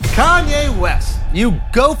Kanye West, you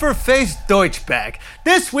gopher-faced Deutschbag.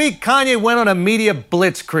 This week, Kanye went on a media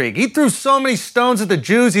blitzkrieg. He threw so many stones at the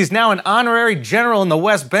Jews, he's now an honorary general in the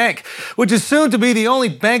West Bank, which is soon to be the only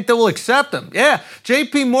bank that will accept him. Yeah,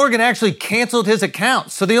 JP Morgan actually canceled his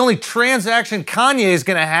account, so the only transaction Kanye is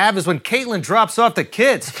going to have is when Caitlyn drops off the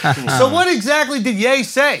kids. So what exactly did Ye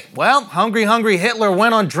say? Well, Hungry Hitler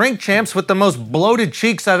went on Drink Champs with the most bloated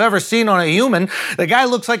cheeks I've ever seen on a human. The guy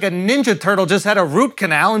looks like a Ninja Turtle just had a root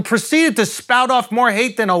canal and proceeded to spout off more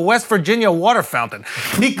hate than a West Virginia water fountain.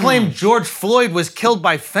 He claimed George Floyd was killed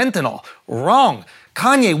by fentanyl. Wrong.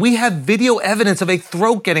 Kanye, we have video evidence of a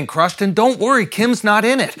throat getting crushed, and don't worry, Kim's not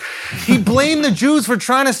in it. He blamed the Jews for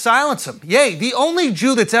trying to silence him. Yay, the only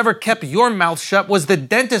Jew that's ever kept your mouth shut was the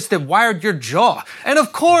dentist that wired your jaw. And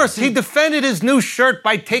of course, he defended his new shirt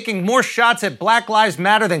by taking more shots at Black Lives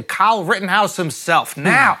Matter than Kyle Rittenhouse himself.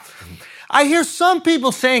 Now, I hear some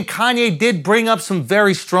people saying Kanye did bring up some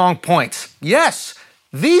very strong points. Yes,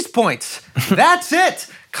 these points. That's it.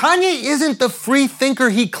 Kanye isn't the free thinker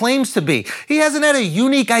he claims to be. He hasn't had a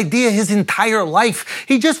unique idea his entire life.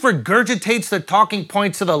 He just regurgitates the talking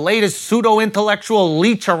points of the latest pseudo-intellectual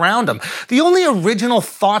leech around him. The only original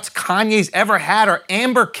thoughts Kanye's ever had are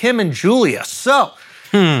Amber, Kim, and Julia. So,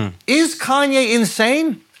 is Kanye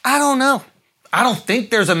insane? I don't know. I don't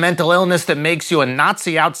think there's a mental illness that makes you a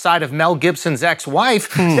Nazi outside of Mel Gibson's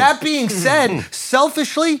ex-wife. That being said,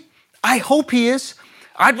 selfishly, I hope he is.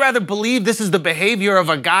 I'd rather believe this is the behavior of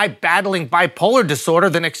a guy battling bipolar disorder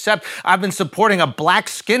than accept I've been supporting a black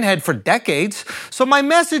skinhead for decades. So my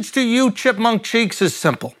message to you, Chipmunk Cheeks, is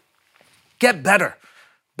simple. Get better.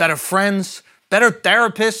 Better friends, better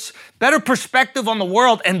therapists, better perspective on the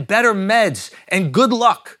world, and better meds. And good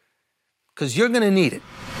luck, because you're going to need it.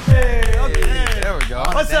 Hey, okay. There we go.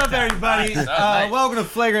 What's up, everybody? Welcome to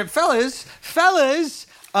Flagrant. Fellas,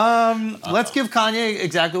 let's give Kanye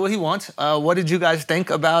exactly what he wants. What did you guys think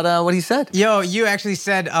about what he said? Yo, you actually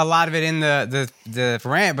said a lot of it in the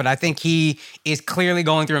rant, but I think he is clearly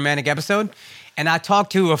going through a manic episode. And I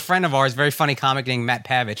talked to a friend of ours, very funny comic named Matt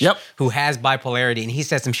Pavich, who has bipolarity, and he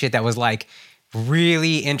said some shit that was like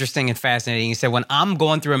really interesting and fascinating. He said, when I'm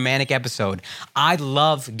going through a manic episode, I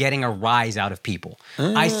love getting a rise out of people.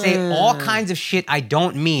 I say all kinds of shit I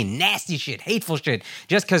don't mean, nasty shit, hateful shit,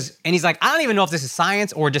 just because, and he's like, I don't even know if this is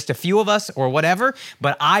science or just a few of us or whatever,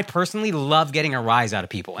 but I personally love getting a rise out of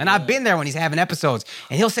people. And I've been there when he's having episodes,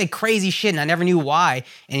 and he'll say crazy shit, and I never knew why.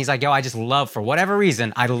 And he's like, yo, I just love, for whatever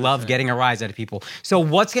reason, I love getting a rise out of people. So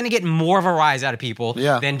what's going to get more of a rise out of people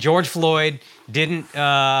than George Floyd didn't,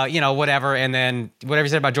 whatever, and then whatever he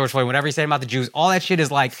said about George Floyd, whatever he said about the Jews, all that shit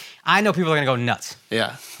is like, I know people are going to go nuts.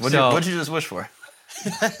 Yeah. What'd you just wish for?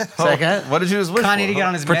 Second? What did you just wish for? Kanye to get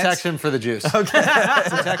on his Protection for the Jews. Okay.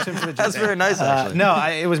 Protection for the Jews. That's very nice,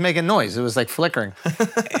 actually. It was making noise. It was like flickering.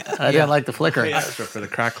 I didn't like the flickering. Extra for the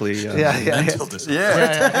crackly mental disorder.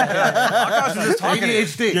 Yeah. I thought you were just talking.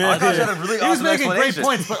 ADHD. I thought you had a really He was awesome making great explanation.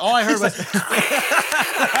 points, but all I heard was...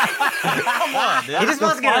 Come on, dude. He just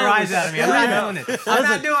wants to get a rise out of me. I'm not doing it. I'm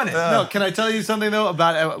not doing it. No, can I tell you something, though,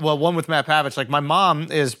 about, one with Matt Pavich. Like, my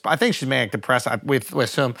mom is, I think she's manic depressed, we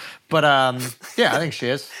assume. But, yeah, I think she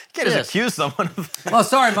is. You can't just accuse someone of... Well,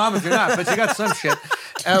 sorry, Mom, if you're not, but you got some shit.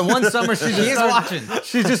 One summer,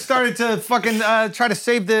 she just started to fucking try to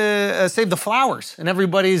save the flowers in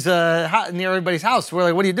everybody's near everybody's house. We're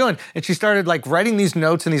like, what are you doing? And she started like writing these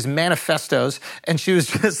notes and these manifestos, and she was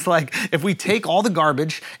just like, if we take all the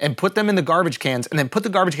garbage and put them in the garbage cans, and then put the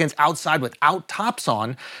garbage cans outside without tops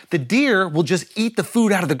on, the deer will just eat the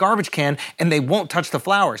food out of the garbage can, and they won't touch the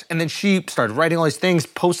flowers. And then she started writing all these things,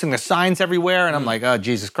 posting the signs everywhere, and I'm like, oh,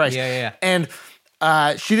 Jesus Christ. Yeah. And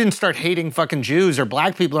she didn't start hating fucking Jews or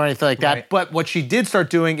black people or anything like that. Right. But what she did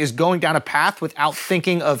start doing is going down a path without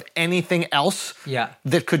thinking of anything else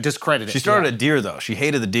that could discredit it. She started a deer, though. She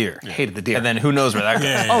hated the deer. Hated the deer. And then who knows where that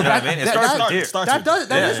goes. Oh, You know what I mean? It starts with deer.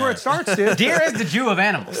 That is where it starts, dude. Deer is the Jew of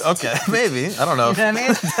animals. Okay, maybe. I don't know. You know what I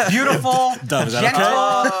mean? Beautiful, gentle, you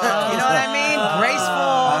know what I mean?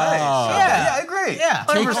 Graceful. Yeah, I agree. Yeah.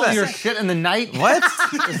 Take 100%. all your shit in the night. What?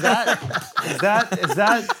 Is that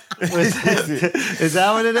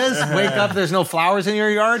what it is? Wake up, there's no flowers in your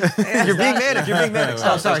yard? You're being manic. You're being manic.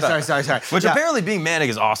 Oh, sorry. Which apparently being manic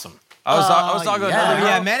is awesome. I was talking to her.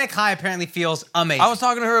 Yeah, manic high apparently feels amazing. I was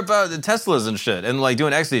talking to her about the Teslas and shit and like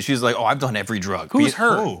doing ecstasy. She's like, oh, I've done every drug. Who's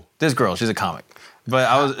her? Who? This girl. She's a comic. But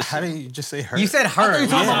I was... How do you just say her? You said her. I'm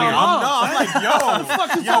like, yo. I'm like, yo. What the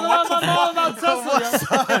fuck is talking about my mom about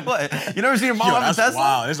Tesla? You never seen your mom Yo, have a that's Tesla?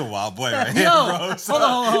 wild. There's a wild boy right here, Yo, bro. hold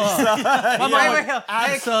on. My mom, Wait,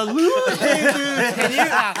 absolutely,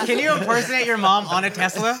 dude. Can you impersonate your mom on a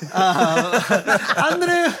Tesla?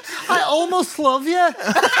 Andre, I almost love you.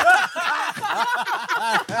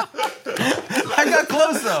 I got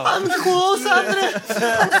close though. I'm close, Andre.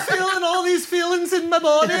 I'm feeling all these feelings in my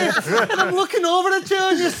body, and I'm looking over at you,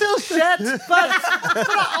 and you're still shit. But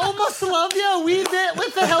I almost love you a wee bit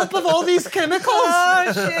with the help of all these chemicals.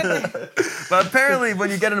 Oh shit! But apparently, when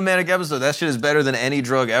you get in a manic episode, that shit is better than any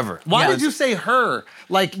drug ever. Why Yeah. did you say her?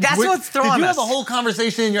 Like That's what's throwing Did you us. have a whole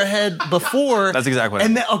conversation in your head before? That's exactly what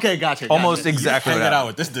And then, okay, gotcha. Almost exactly Hanging what out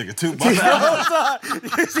happened. with this nigga too,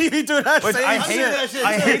 bro. You see me doing that Which same I shit?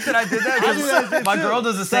 hate that I did that because my girl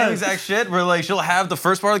does the same exact shit where like she'll have the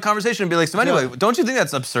first part of the conversation and be like, so anyway, don't you think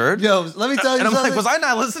that's absurd? Yo, let me tell you And I'm something. like, was I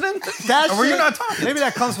not listening? That Or were you shit- not talking? Maybe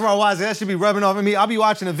that comes from our wives. That should be rubbing off on me. I'll be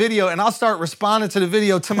watching a video and I'll start responding to the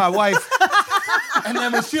video to my wife. And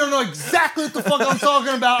then when she don't know exactly what the fuck I'm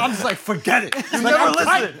talking about, I'm just like, forget it. You never I'm listen.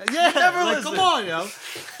 tight. Yeah, never like, listen. come on, yo.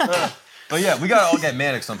 But yeah, we gotta all get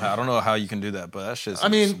manic somehow. I don't know how you can do that, but that shit's I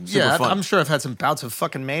mean, super yeah, fun. I'm sure I've had some bouts of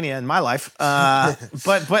fucking mania in my life,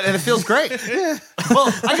 but and it feels great. Well,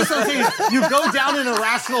 I guess what I'm saying is you go down an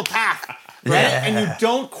irrational path, right? And you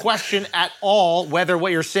don't question at all whether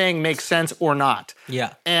what you're saying makes sense or not.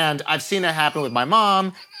 Yeah. And I've seen that happen with my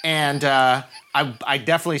mom, and I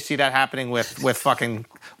definitely see that happening with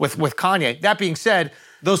Kanye. That being said,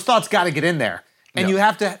 those thoughts got to get in there. And you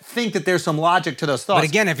have to think that there's some logic to those thoughts. But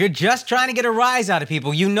again, if you're just trying to get a rise out of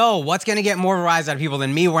people, you know what's going to get more rise out of people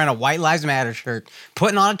than me wearing a White Lives Matter shirt,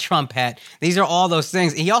 putting on a Trump hat. These are all those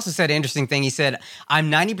things. He also said an interesting thing. He said,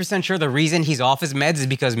 I'm 90% sure the reason he's off his meds is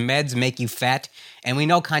because meds make you fat. And we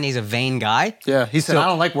know Kanye's a vain guy. Yeah, he said, I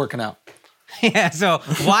don't like working out. Yeah, so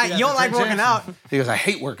why you don't like working out? He goes, I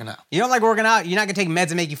hate working out. You don't like working out. You're not gonna take meds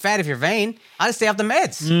and make you fat if you're vain. I just stay off the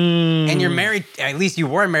meds. And you're married. At least you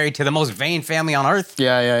were married to the most vain family on earth.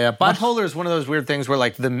 Yeah. Bipolar is one of those weird things where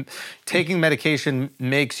like taking medication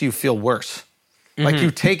makes you feel worse. Like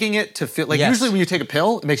you taking it to feel like Yes. usually when you take a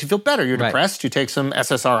pill, it makes you feel better. You're Right. depressed, you take some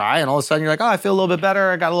SSRI, and all of a sudden you're like, oh, I feel a little bit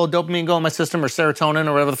better. I got a little dopamine going in my system or serotonin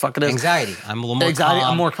or whatever the fuck it is. Anxiety. I'm a little more Anxiety,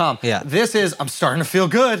 calm. I'm more calm. Yeah. This is, I'm starting to feel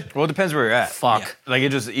good. Well, it depends where you're at. Fuck. Like it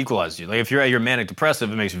just equalizes you. Like if you're at your manic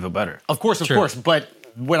depressive, it makes you feel better. Of course. True. But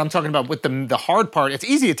what I'm talking about with the hard part, it's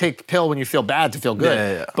easy to take a pill when you feel bad to feel good.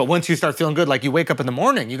 Yeah. But once you start feeling good, like you wake up in the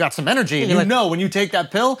morning, you got some energy, and you're you like- know when you take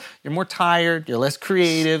that pill, you're more tired, you're less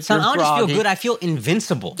creative, So I you're don't just feel groggy. good, I feel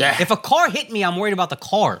invincible. Yeah. If a car hit me, I'm worried about the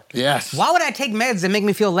car. Yes. Why would I take meds that make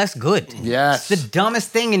me feel less good? Yes. It's the dumbest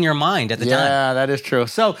thing in your mind at the time. Yeah, that is true.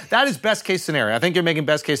 So that is best case scenario. I think you're making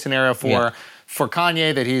best case scenario for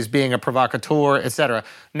Kanye, that he's being a provocateur, etc.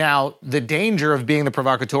 Now, the danger of being the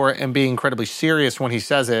provocateur and being incredibly serious when he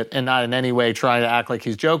says it and not in any way trying to act like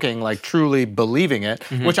he's joking, like truly believing it,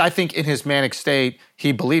 which I think in his manic state,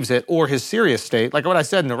 he believes it, or his serious state, like what I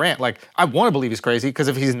said in the rant, like I want to believe he's crazy because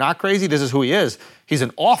if he's not crazy, this is who he is. He's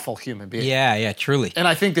an awful human being. Yeah, truly. And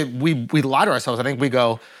I think that we lie to ourselves. I think we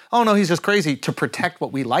go, oh no, he's just crazy to protect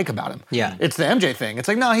what we like about him. Yeah. It's the MJ thing. It's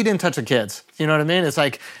like, no, he didn't touch the kids. You know what I mean? It's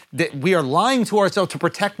like we are lying to ourselves to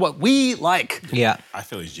protect what we like. Yeah. I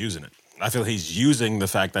feel he's using it. I feel he's using the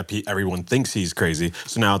fact that everyone thinks he's crazy.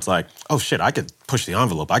 So now it's like, oh shit, I could push the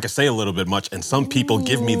envelope. I could say a little bit much, and some people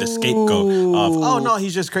give me the scapegoat of, oh no,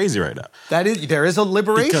 he's just crazy right now. There is a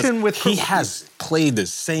liberation Because with he has played the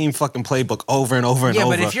same fucking playbook over and over and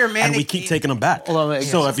over. Yeah, but if you're and manic- we keep taking him back. Hold on,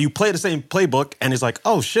 So if you play the same playbook and it's like,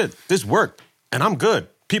 oh shit, this worked, and I'm good.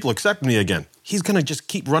 People accept me again. He's gonna just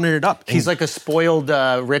keep running it up. He's like a spoiled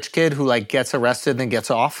rich kid who like gets arrested and then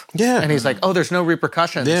gets off. Yeah. And he's like, oh, there's no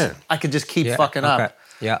repercussions. Yeah. I could just keep Yeah, fucking okay. up.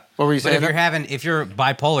 Yeah. What were you But saying? if you're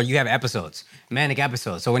bipolar, you have episodes, manic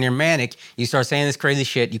episodes. So when you're manic, you start saying this crazy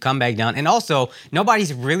shit, you come back down. And also,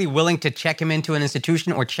 nobody's really willing to check him into an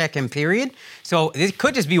institution or check him, period. So it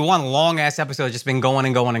could just be one long-ass episode just been going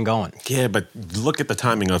and going and going. Yeah, but look at the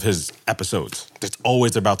timing of his episodes. It's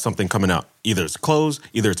always about something coming out. Either it's clothes,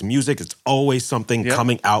 either it's music. It's always something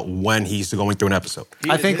coming out when he's going through an episode.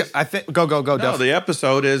 I think go, No, Duff. the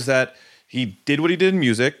episode is that he did what he did in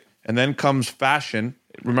music, and then comes fashion.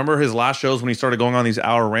 Remember his last shows when he started going on these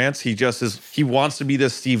hour rants? He wants to be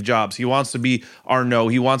this Steve Jobs. He wants to be Arnaud.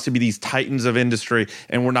 He wants to be these titans of industry,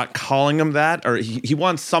 and we're not calling him that. Or he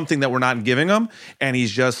wants something that we're not giving him, and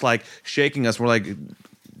he's just like shaking us. We're like,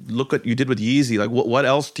 look what you did with Yeezy. Like, what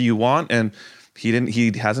else do you want? And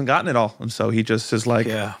he hasn't gotten it all. And so he just is like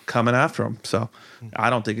coming after him. So I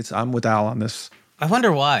don't think I'm with Al on this. I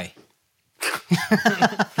wonder why.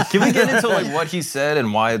 Can we get into like what he said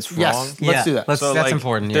and why it's wrong? Yes, let's do that. That's like,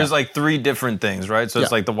 important. There's like 3 different things, right? So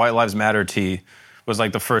it's like the White Lives Matter tee was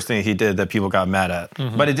like the first thing he did that people got mad at.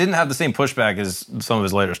 But it didn't have the same pushback as some of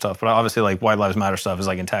his later stuff. But obviously like White Lives Matter stuff is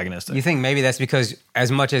like antagonistic. You think maybe that's because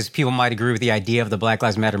as much as people might agree with the idea of the Black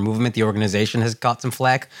Lives Matter movement, the organization has got some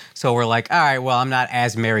flack. So we're like, all right, well, I'm not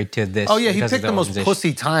as married to this. Oh, yeah, he because picked of the most organization.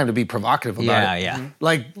 pussy time to be provocative about it. Yeah.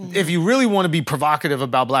 Like, if you really want to be provocative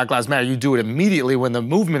about Black Lives Matter, you do it immediately when the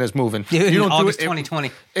movement is moving. Dude, you don't in August do it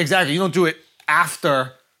 2020. Exactly. You don't do it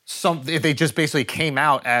after if they just basically came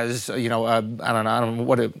out as, I don't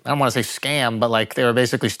want to say scam, but like they were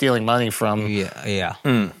basically stealing money from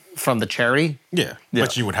from the charity. Yeah,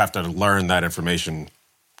 but you would have to learn that information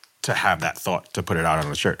to have that thought to put it out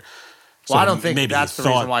on a shirt. Well, I don't think maybe that's he the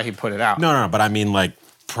reason why he put it out. No, but I mean, like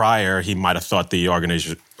prior, he might have thought the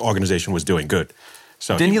organization was doing good.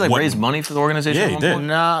 So Didn't he like wouldn't- raise money for the organization? Yeah, at he one did. point?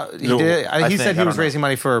 No, he No, did. He said he I was don't know. raising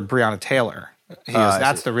money for Breonna Taylor.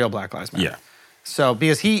 That's the real Black Lives Matter. Yeah. So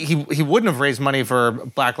because he wouldn't have raised money for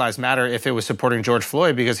Black Lives Matter if it was supporting George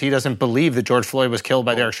Floyd, because he doesn't believe that George Floyd was killed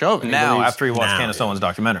by Derek Chauvin. He Now, believes- after he watched Candace Owens'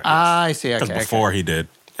 documentary. I see. Because Okay. before he did.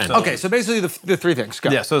 And Okay. So basically, the 3 things. Go.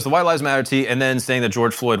 Yeah, so it's the White Lives Matter tee, and then saying that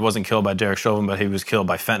George Floyd wasn't killed by Derek Chauvin, but he was killed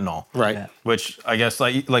by fentanyl. Right. Yeah. Which I guess,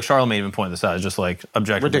 like Charlamagne even pointed this out, is just like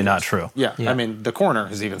objectively Ridiculous. not true. Yeah. I mean, the coroner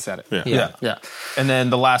has even said it. Yeah. And then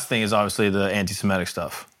the last thing is obviously the anti-Semitic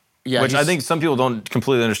stuff. Yeah, Which I he's- think some people don't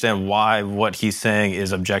completely understand why what he's saying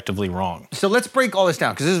is objectively wrong. So let's break all this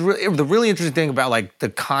down, because this is the really interesting thing about like the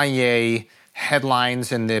Kanye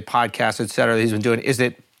headlines and the podcasts, et cetera, that he's been doing, is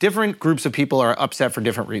that different groups of people are upset for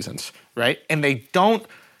different reasons, right? And they don't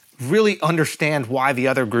really understand why the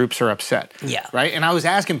other groups are upset. Yeah. Right? And I was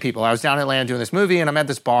asking people, I was down in Atlanta doing this movie, and I'm at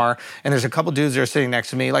this bar, and there's a couple dudes that are sitting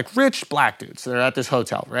next to me, like rich black dudes. They're at this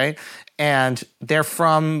hotel, right? And they're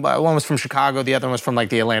from, one was from Chicago, the other one was from like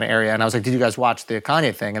the Atlanta area. And I was like, did you guys watch the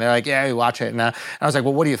Kanye thing? And they're like, yeah, we watch it. And I was like,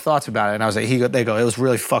 well, what are your thoughts about it? And I was like, they go, it was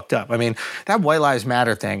really fucked up. I mean, that White Lives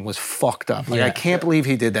Matter thing was fucked up. Like, I can't believe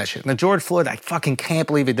he did that shit. And the George Floyd, I fucking can't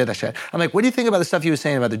believe he did that shit. I'm like, what do you think about the stuff he was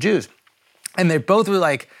saying about the Jews? And they both were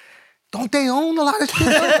like, don't they own a lot of shit?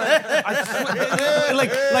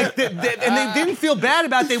 And they didn't feel bad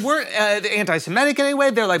about it. They weren't anti-Semitic in any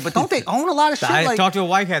way. They're like, but don't they own a lot of shit? I Like, talked to a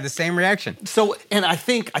wife who had the same reaction. so, and I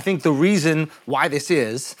think the reason why this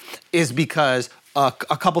is because a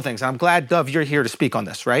couple things. And I'm glad, Dove, you're here to speak on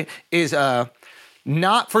this, right? Is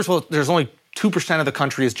not, first of all, there's only 2% of the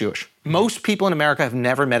country is Jewish. Most people in America have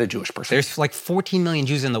never met a Jewish person. There's like 14 million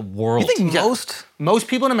Jews in the world. Most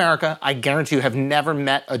people in America, I guarantee you, have never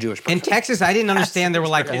met a Jewish person. In Texas, I didn't understand there were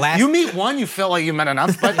like last. You meet one, you feel like you met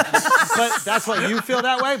enough, but that's why you feel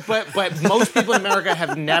that way. But most people in America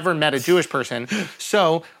have never met a Jewish person.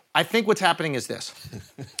 So I think what's happening is this.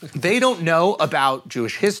 They don't know about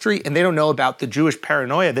Jewish history, and they don't know about the Jewish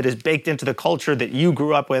paranoia that is baked into the culture that you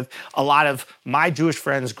grew up with, a lot of my Jewish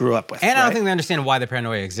friends grew up with. And I don't right? think they understand why the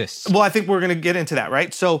paranoia exists. Well, I think we're going to get into that,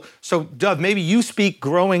 right? So Dove, maybe you speak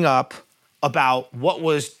growing up about what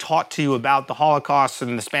was taught to you about the Holocaust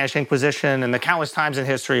and the Spanish Inquisition and the countless times in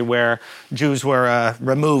history where Jews were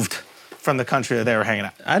removed from the country that they were hanging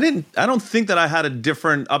out. I don't think that I had a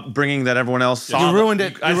different upbringing that everyone else saw. You ruined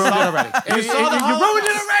it. You ruined it already. You ruined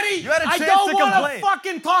it already. You had a I chance don't to want complain. to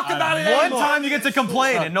fucking talk about it One anymore. time you get to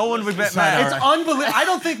complain and no one would get mad. It's unbelievable. I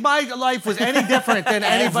don't think my life was any different than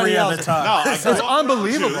anybody else's. It's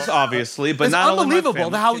unbelievable. obviously, but It's not only my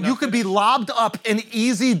unbelievable family. how you could be lobbed up an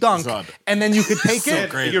easy dunk, and then you could take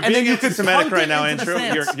it, great. You're and then being you could anti-Semitic punt right it now, into the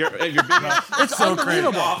Andrew. stands. You're being It's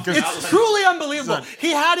unbelievable. It's truly unbelievable.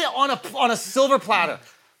 He had it on a silver platter.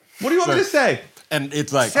 What do you want me to say? And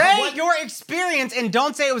it's like, Say your experience and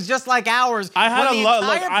don't say it was just like ours. I had when a the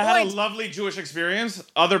entire I had a point- lovely Jewish experience.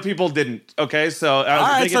 Other people didn't. Okay, so I was all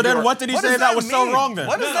right, thinking so then you were- what did he say that was so wrong then?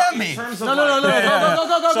 What does that mean? No.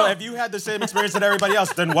 Go. So if you had the same experience that everybody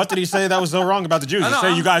else, then what did he say that was so wrong about the Jews? You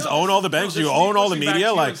say you guys own all the banks, you own all the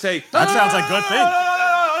media? Like, that sounds like a good thing.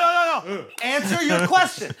 No. Answer your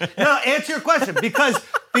question. Answer your question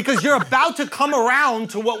because you're about to come around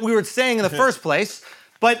to what we were saying in the first place.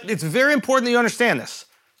 But it's very important that you understand this.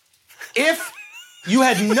 If you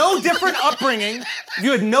had no different upbringing,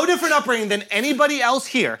 than anybody else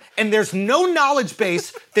here, and there's no knowledge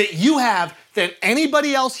base that you have than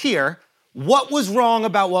anybody else here, what was wrong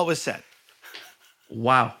about what was said?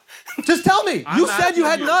 Wow. Just tell me. You said you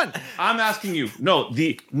had none. I'm asking you. No,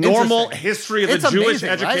 the normal history of the Jewish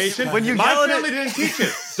education. Right? When you my family didn't teach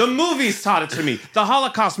it. The movies taught it to me. The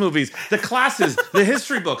Holocaust movies, the classes, the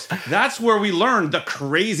history books. That's where we learned the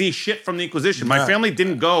crazy shit from the Inquisition. My family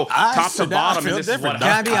didn't go top to bottom. And this is what Can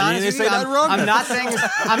I be honest with you? I'm not saying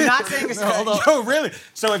it's Yo, really?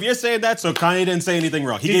 So if you're saying that, so Kanye didn't say anything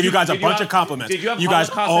wrong. He gave you guys a bunch of compliments. Did you have guys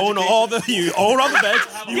own all the banks.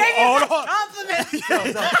 You own all compliments.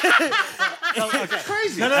 It's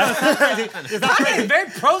crazy. No, it's not crazy. It's not crazy. Very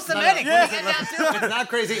pro-Semitic. It's not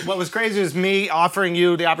crazy. What was crazy is me offering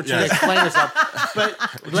you the opportunity to explain yourself. But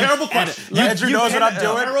terrible question. Andrew knows what I'm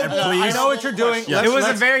doing. I know what you're doing. It was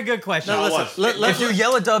a very good question. If you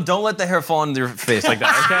yell at Dub, don't let the hair fall on your face like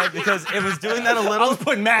that, okay? Because it was doing that a little. I was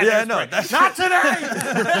putting mad. Yeah, no, that's not today.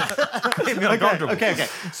 Okay.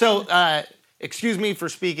 So, excuse me for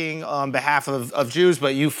speaking on behalf of Jews,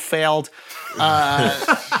 but you failed.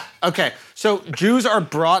 Okay, so Jews are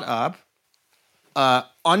brought up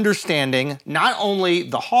understanding not only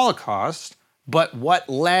the Holocaust, but what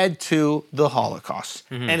led to the Holocaust.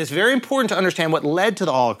 Mm-hmm. And it's very important to understand what led to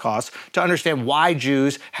the Holocaust, to understand why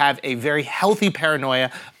Jews have a very healthy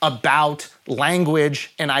paranoia about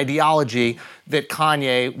language and ideology that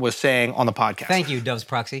Kanye was saying on the podcast. Thank you, Dove's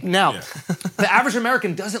Proxy. Now, the average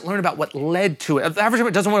American doesn't learn about what led to it. The average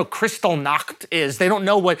American doesn't know what Kristallnacht is. They don't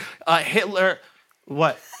know what Hitler...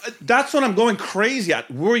 What? That's what I'm going crazy at.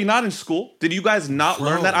 Were you not in school? Did you guys not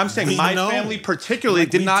learn that? I'm saying my family particularly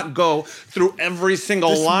did not go through every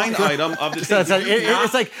single line item of the thing.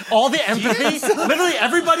 It's like all the empathy. Literally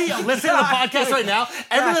everybody listening to the podcast right now,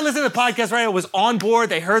 everybody listening to the podcast right now was on board.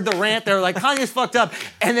 They heard the rant. They were like, Kanye's fucked up.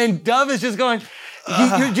 And then Dove is just going...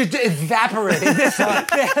 You're just evaporating.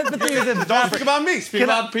 The empathy is evaporating. Don't speak about me. Speak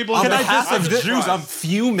about people. On behalf of Jews, I'm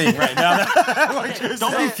fuming right now.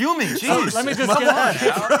 Don't be fuming. Jeez. Let me just get on.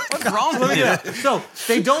 What's wrong with you? So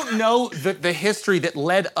they don't know the history that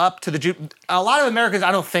led up to the Jew. A lot of Americans,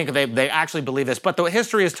 I don't think they actually believe this, but the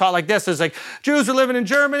history is taught like this: is like Jews were living in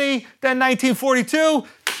Germany, then 1942.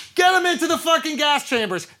 Get them into the fucking gas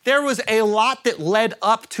chambers. There was a lot that led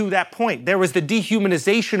up to that point. There was the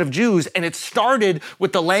dehumanization of Jews, and it started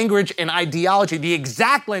with the language and ideology, the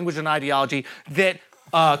exact language and ideology that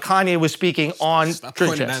Kanye was speaking on. Stop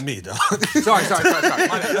pointing at me, dog. Sorry.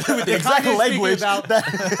 With the exact language. About that.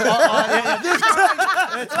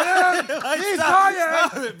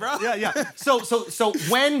 Yeah. So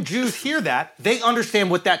when Jews hear that, they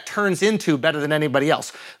understand what that turns into better than anybody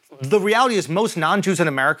else. The reality is most non-Jews in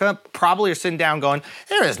America probably are sitting down going,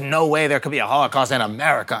 there is no way there could be a Holocaust in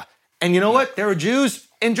America. And you know what? There were Jews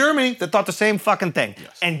in Germany that thought the same fucking thing.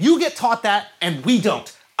 Yes. And you get taught that, and we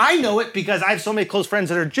don't. I know it because I have so many close friends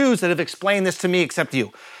that are Jews that have explained this to me, except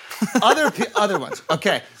you. Other ones.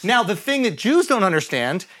 Okay. Now, the thing that Jews don't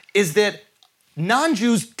understand is that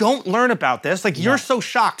non-Jews don't learn about this. Like, you're so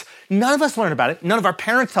shocked. None of us learn about it. None of our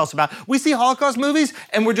parents tell us about it. We see Holocaust movies,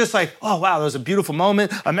 and we're just like, oh, wow, that was a beautiful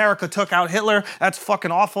moment. America took out Hitler. That's fucking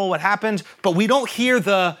awful what happened. But we don't hear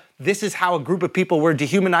this is how a group of people were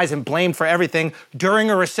dehumanized and blamed for everything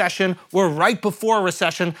during a recession. We're right before a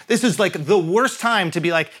recession. This is like the worst time to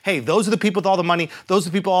be like, hey, those are the people with all the money. Those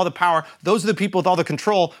are the people with all the power. Those are the people with all the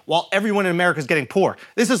control while everyone in America is getting poor.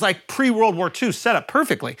 This is like pre-World War II set up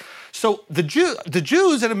perfectly. So the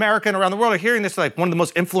Jews in America and around the world are hearing this, like one of the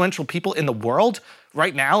most influential people in the world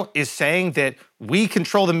right now is saying that we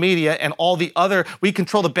control the media and we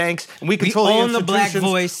control the banks and we control the institutions. We own the black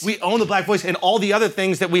voice. We own the black voice and all the other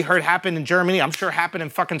things that we heard happen in Germany. I'm sure happened in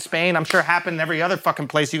fucking Spain. I'm sure happened in every other fucking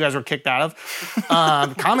place you guys were kicked out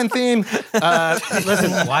of. Common theme.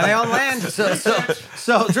 Listen. Why they on land?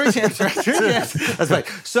 So drink champs. That's right.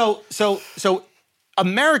 So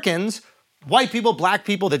Americans, white people, black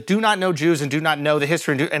people that do not know Jews and do not know the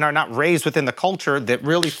history and are not raised within the culture that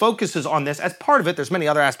really focuses on this as part of it, there's many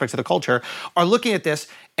other aspects of the culture, are looking at this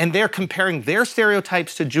and they're comparing their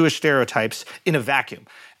stereotypes to Jewish stereotypes in a vacuum.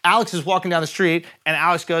 Alex is walking down the street and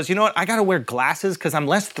Alex goes, you know what, I gotta wear glasses because I'm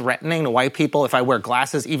less threatening to white people if I wear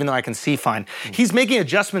glasses even though I can see fine. He's making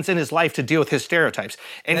adjustments in his life to deal with his stereotypes.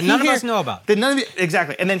 And none of us know about.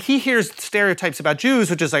 Exactly. And then he hears stereotypes about Jews,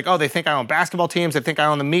 which is like, oh, they think I own basketball teams, they think I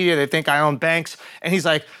own the media, they think I own banks. And he's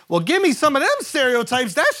like, well, give me some of them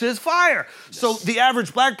stereotypes, that shit's fire. Yes. So the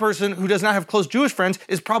average black person who does not have close Jewish friends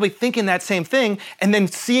is probably thinking that same thing and then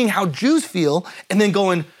seeing how Jews feel and then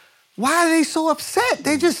going, why are they so upset?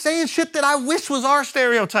 They're just saying shit that I wish was our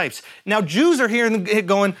stereotypes. Now, Jews are hearing it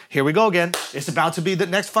going, here we go again. It's about to be the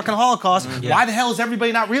next fucking Holocaust. Yeah. Why the hell is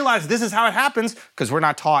everybody not realizing this is how it happens? Because we're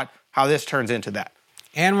not taught how this turns into that.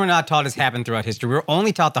 And we're not taught it's happened throughout history. We're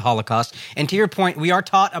only taught the Holocaust. And to your point, we are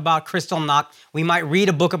taught about Kristallnacht. We might read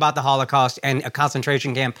a book about the Holocaust and a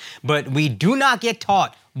concentration camp, but we do not get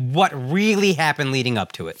taught what really happened leading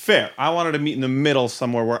up to it. Fair. I wanted to meet in the middle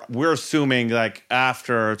somewhere where we're assuming, like,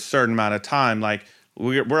 after a certain amount of time, like,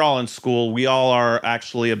 we're all in school. We all are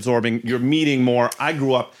actually absorbing. You're meeting more. I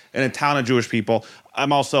grew up in a town of Jewish people.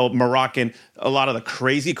 I'm also Moroccan. A lot of the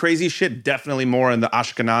crazy shit, definitely more in the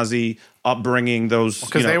Ashkenazi upbringing. Those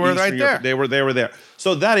because they were right there. They were there.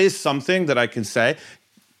 So that is something that I can say.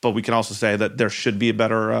 But we can also say that there should be a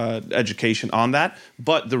better education on that.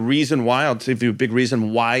 But the reason why, I'll give you a big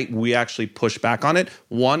reason why we actually push back on it.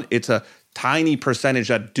 One, it's a tiny percentage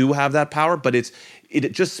that do have that power, but it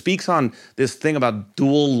just speaks on this thing about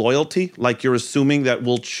dual loyalty. Like, you're assuming that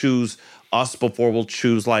we'll choose us before we'll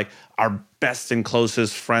choose like our best and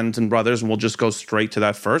closest friends and brothers, and we'll just go straight to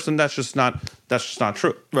that first. And that's just not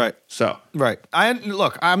true. Right. So right.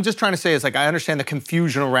 I'm just trying to say is like I understand the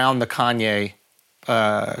confusion around the Kanye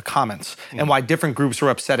comments and why different groups are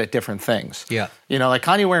upset at different things. Yeah. You know, like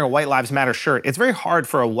Kanye wearing a White Lives Matter shirt. It's very hard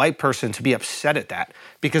for a white person to be upset at that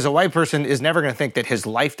because a white person is never going to think that his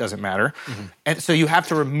life doesn't matter. Mm-hmm. And so you have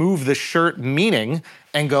to remove the shirt meaning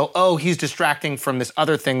and go, oh, he's distracting from this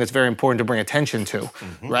other thing that's very important to bring attention to,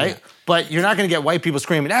 right? Yeah. But you're not going to get white people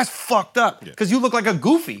screaming, that's fucked up, because you look like a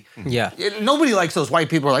goofy. Yeah. Nobody likes those white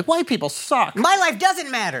people who are like, white people suck. My life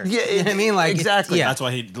doesn't matter. Yeah, you know what I mean? Like, exactly. Yeah. That's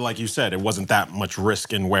why he, like you said, it wasn't that much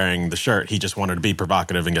risk in wearing the shirt. He just wanted to be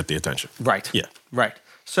provocative and get the attention. Right. Yeah. Right.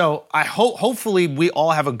 So I hopefully we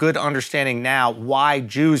all have a good understanding now why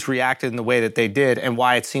Jews reacted in the way that they did and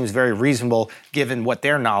why it seems very reasonable given what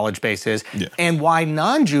their knowledge base is, and why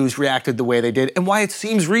non-Jews reacted the way they did and why it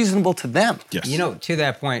seems reasonable to them. Yes. You know, to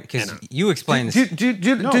that point, because you explained this. Do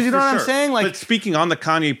you know what I'm saying? Like, but speaking on the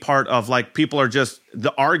Kanye part of like people are just,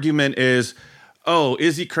 the argument is, oh,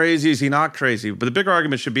 is he crazy? Is he not crazy? But the bigger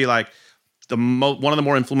argument should be like, one of the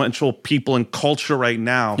more influential people in culture right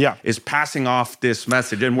now is passing off this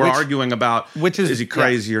message, and we're arguing about is he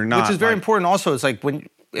crazy or not? Which is very important. Also, it's like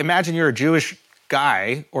imagine you're a Jewish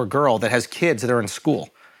guy or girl that has kids that are in school,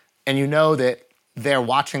 and you know that they're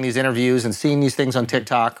watching these interviews and seeing these things on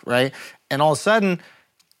TikTok, right? And all of a sudden,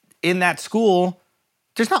 in that school,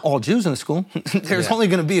 there's not all Jews in the school. There's only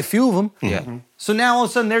going to be a few of them. Yeah. Mm-hmm. So now all of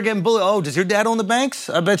a sudden they're getting bullied. Oh, does your dad own the banks?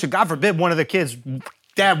 I bet you, God forbid, one of the kids.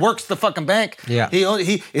 Dad works the fucking bank. Yeah.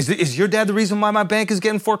 Is your dad the reason why my bank is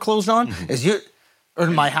getting foreclosed on? Mm-hmm. Or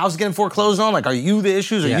my house is getting foreclosed on? Like, are you the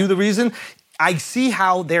issues? Are you the reason? I see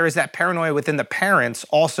how there is that paranoia within the parents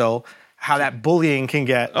also, how that bullying can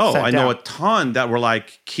get I know down. a ton that were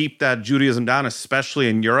like, keep that Judaism down, especially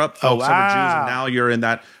in Europe. Folks that were Jews, and now you're in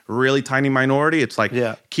that really tiny minority. It's like,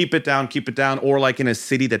 keep it down. Or like in a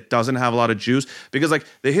city that doesn't have a lot of Jews. Because like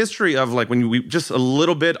the history of like, when we just a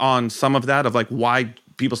little bit on some of that of like why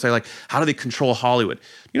people say like, how do they control Hollywood?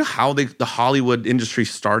 You know how the Hollywood industry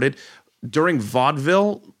started? During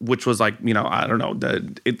vaudeville, which was like, you know, I don't know,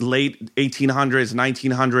 the late 1800s,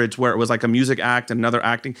 1900s, where it was like a music act and another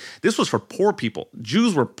acting. This was for poor people.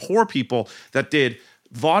 Jews were poor people that did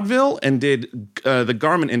vaudeville and did the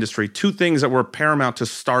garment industry, two things that were paramount to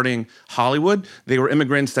starting Hollywood. They were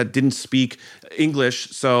immigrants that didn't speak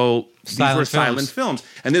English, so these were silent films.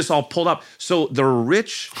 And this all pulled up. So the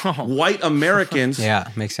rich white Americans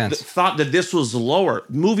makes sense. Thought that this was lower.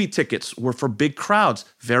 Movie tickets were for big crowds,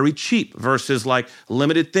 very cheap, versus like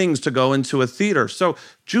limited things to go into a theater. So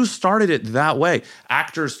Jews started it that way.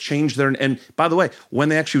 Actors changed and by the way, when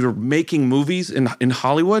they actually were making movies in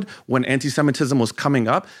Hollywood, when anti-Semitism was coming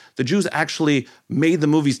up, the Jews actually made the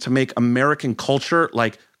movies to make American culture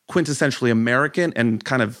like quintessentially American and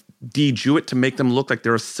kind of de-Jew it to make them look like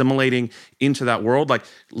they're assimilating into that world. Like,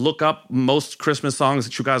 look up most Christmas songs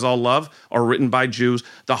that you guys all love are written by Jews.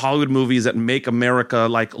 The Hollywood movies that make America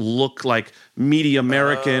like look like meaty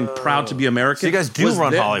American, proud to be American. So you guys do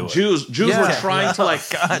run Hollywood. Jews were trying to like.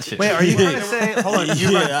 Gotcha. Wait, are you trying to say? Hold on,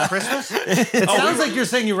 you run Christmas? It sounds like you're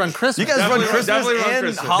saying you run Christmas. You guys run Christmas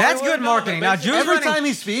and Hollywood? That's good marketing. Now, Jews every time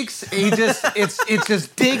he speaks, it's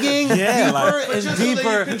just digging deeper and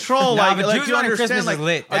deeper. Control, but like Jews you running understand, Christmas like is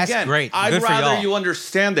lit. That's again, great. I'd Good for rather y'all. you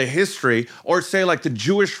understand the history, or say like the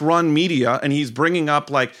Jewish-run media, and he's bringing up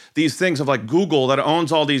like these things of like Google that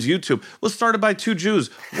owns all these YouTube was started by two Jews.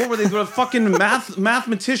 What were they? They were fucking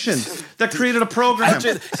mathematicians that created a program.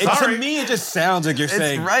 To me, it just sounds like you're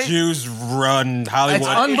saying Jews run Hollywood. It's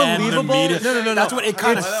unbelievable. And the media. No. That's what it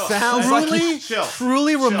kind of sounds like.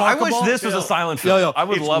 Truly remarkable. I wish this was a silent film. I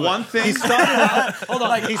would love one it. thing. He started out. Hold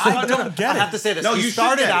on. I don't get it. I have to say this. No, he you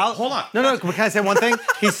started should get it. out. Hold on. No. Can I say one thing?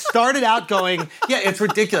 He started out going, yeah, it's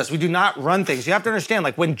ridiculous. We do not run things. You have to understand,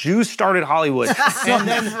 like when Jews started Hollywood, and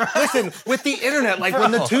then listen with the internet, like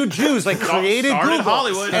when the two Jews like created Google,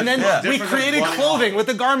 Hollywood, and then we created clothing with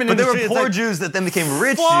the garment But they industry. were poor It's Jews that then became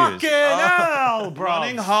rich like, Jews. fucking hell, bro.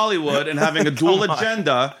 Running Hollywood and having a dual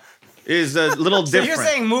agenda is a little So different. you're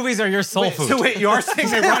saying movies are your soul food? So wait, you are saying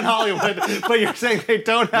they run Hollywood, but you're saying they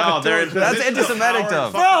don't have No, a they're dual- That's anti-Semitic,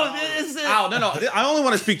 though. Bro, this is Ow, no. I only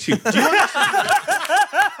want to speak to you. Do you understand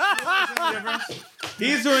the difference?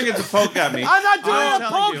 He's doing it to poke at me. I'm not doing I'm a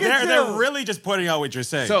telling poke you. at They're really just pointing out what you're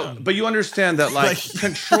saying. So, but you understand that, like,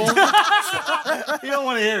 control. You don't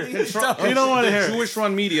want to hear it. You don't want to hear it.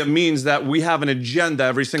 Jewish-run media means that we have an agenda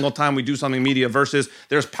every single time we do something media. Versus,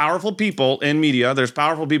 there's powerful people in media. There's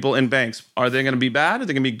powerful people in banks. Are they going to be bad? Are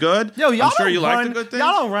they going to be good? Yo, y'all I'm sure don't you run, like the good things.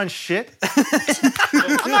 Y'all don't run shit.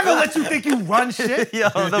 I'm not gonna let you think you run shit. Yo,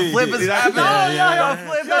 the flip is happening.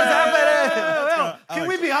 Can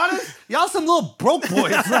we be honest? Y'all some little broke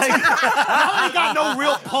boys. Like, y'all ain't got no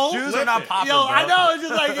real pulse. Jews are not popping, Yo, bro. I know. It's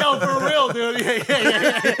just like, yo, for real, dude.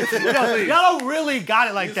 Yeah. Yo, y'all don't really got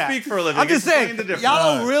it like that. speak for a living. I'm just Explain saying, the difference.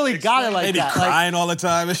 y'all don't really got it like they be that. Like, crying all the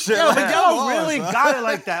time and shit. yeah, Like, but y'all come don't on, really son. got it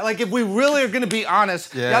like that. Like, if we really are gonna be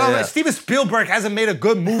honest, Yeah, y'all don't, yeah. Steven Spielberg hasn't made a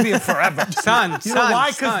good movie in forever. You know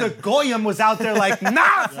why? Because the Goyim was out there like,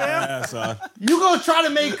 nah, fam. Yeah, son. You gonna try to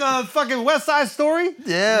make a fucking West Side Story?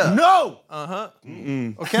 Yeah. No.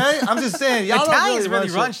 Okay? I'm just saying, y'all Italians don't really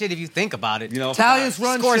really run shit if you think about it. You know, Italians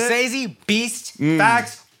run shit. Scorsese, Beast.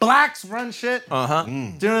 Facts. Blacks run shit. Do you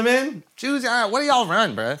know what I mean? Jews, what do y'all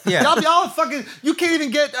run, bro? Yeah. Y'all fucking, you can't even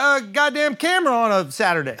get a goddamn camera on a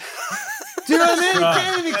Saturday. Do you know what I mean? You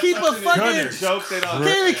can't even keep a fucking, joke they don't.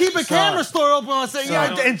 can't even keep a camera store open on saying,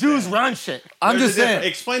 yeah, and Jews run shit. I'm just saying.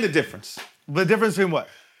 Explain the difference. The difference between what?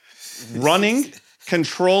 Running,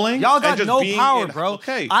 controlling. Y'all and got just no being power, in- bro.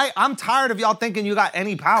 Okay. I'm tired of y'all thinking you got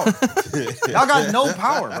any power. Y'all got no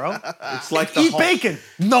power, bro. It's like the Eat whole- bacon.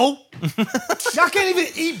 No. Y'all can't even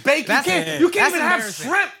eat bacon. You can't that's even have embarrassing.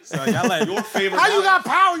 shrimp. So y'all let Your favorite. How you got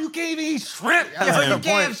power? You can't even eat shrimp. Yo, you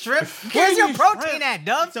can't have shrimp. Where's your protein at,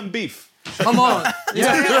 Dub? some beef? Come on.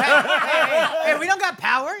 Hey, we don't got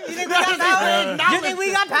power. You think we got power? You think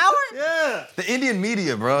we got power? Yeah. The Indian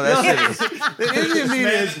media, bro. That shit is. The Indian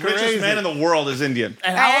media is Richest crazy. man in the world is Indian.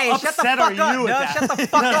 And Hey, how shut the upset fuck are up, you Dub. at that? Shut the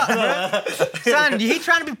fuck up, bro. Son, he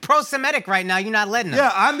trying to be pro-Semitic right now. You're not letting him.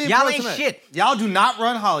 Yeah, I'm being Y'all ain't pro-Semitic. shit. Y'all do not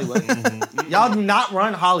run Hollywood. Y'all do not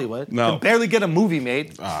run Hollywood. No. You can barely get a movie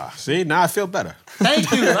made. see, now I feel better.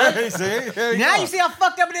 Thank you, right? See? There Now go. you see how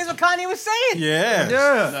fucked up it is what Kanye was saying. Yeah.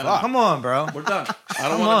 Yeah. Come on, bro. We're done. I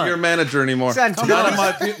don't Come want on. to be your manager anymore. Son, None of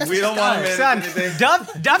my we don't want to manage Son, anything. Dub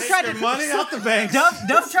tried to Money out the bank. Dub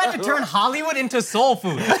tried to turn Hollywood into soul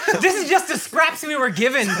food. This is just the scraps we were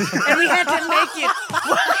given, and we had to make it.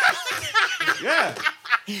 Yeah.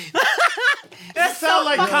 That's Sound so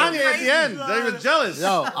like fucking Kanye at crazy. the end. They were jealous.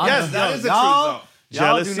 Yo, yes, that is the truth. y'all, Though. y'all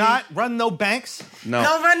do Jealousy? not run no banks. No,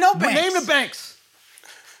 Don't run no banks. Name the banks.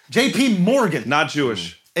 J.P. Morgan. not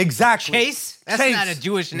Jewish. Exactly. Chase? That's Chase. not a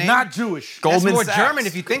Jewish name. Not Jewish. That's Goldman more Sachs. German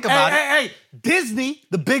if you think about it. Hey, Disney,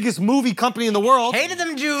 the biggest movie company in the world, Hated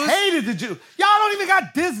them Jews. hated the Jew. Y'all don't even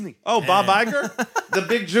got Disney. Oh, Bob Iger, the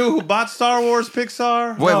big Jew who bought Star Wars,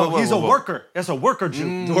 Pixar. No, he's a worker. That's a worker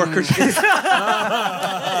Jew. Worker Jew.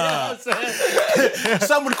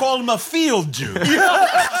 Some would call him a field Jew.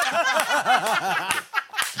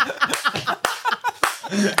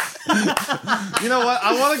 You know what?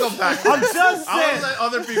 I want to go back. I'm just I want to saying. let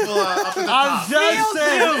other people up in the I'm top. just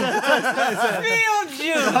saying. Field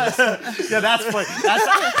Jews. Yeah, that's funny. That's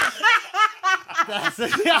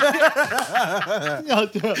it.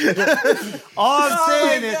 All I'm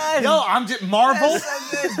saying is, I'm just Marvel.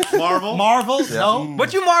 Marvel. No.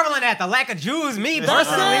 What you marveling at? The lack of Jews? Me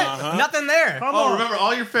personally, nothing there. Oh, remember,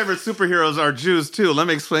 all your favorite superheroes are Jews too. Let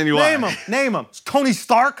me explain you why. Name them. Tony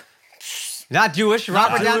Stark, Not Jewish.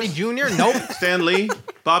 Robert Downey Jr. Nope. Stan Lee,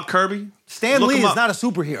 Bob Kirby. Stan Look Lee him is up. not a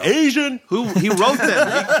superhero. Asian. Who he wrote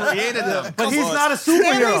them? He created them. But he's not a Stan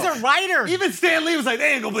superhero. Lee's a writer. Even Stan Lee was like,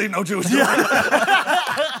 they ain't gonna believe no Jewish. Wish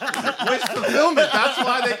fulfillment. That's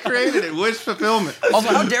why they created it. Wish fulfillment. Also,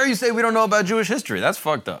 how dare you say we don't know about Jewish history? That's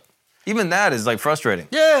fucked up. Even that is like frustrating.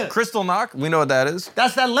 Yeah. Crystal Knock, we know what that is.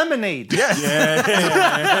 That's that lemonade. Yes.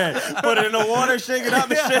 Put it in the water, shake it up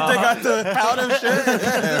and shit. They got the powder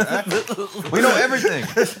shit. We know everything.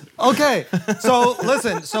 Okay, so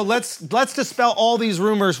listen. So let's dispel all these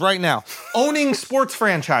rumors right now. Owning sports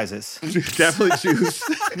franchises. Definitely Jews.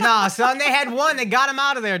 Nah, son, they had one. They got him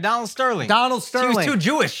out of there. Donald Sterling. Donald He Sterling. was too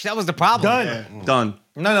Jewish. That was the problem. Done. Done.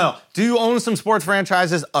 No. Do you own some sports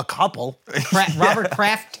franchises? A couple. Robert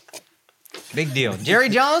Kraft. Big deal. Jerry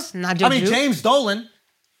Jones? Not I just mean, Jew. James Dolan.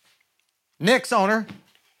 Knicks owner.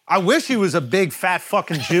 I wish he was a big, fat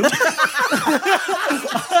fucking Jew.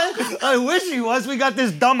 I wish he was. We got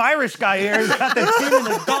this dumb Irish guy here. He's got the team in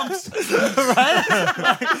the dumps. Right?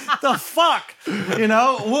 Like, the fuck? You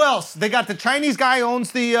know? Who else? They got the Chinese guy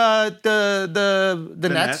owns the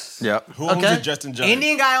Nets. Yep. Who owns Okay. the Justin Giants?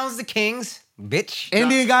 Indian guy owns the Kings. Bitch.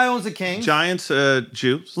 Indian guy owns the Kings. Giants,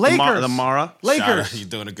 Jews. Lakers. The Mara. Lakers. He's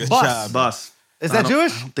doing a good Bus. job. Bus. Is that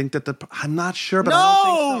Jewish? I don't think that I'm not sure, but I No!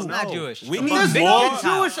 don't think so. He's not Jewish. We There's need no more.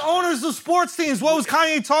 Jewish owners of sports teams. What was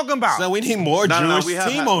Kanye talking about? So we need more No, Jewish we have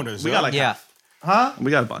team had- owners. We yo. got like Yeah. half. We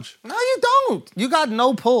got a bunch. No, you don't. You got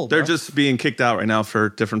no pull. They're bro. just being kicked out right now for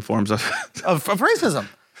different forms of. of racism.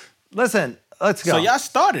 Listen, let's go. So y'all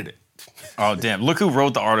started it. Oh, damn. Look who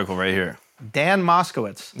wrote the article right here. Dan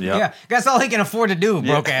Moskowitz. Yep. Yeah. That's all he can afford to do,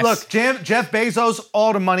 broke ass. Look, Jeff Bezos,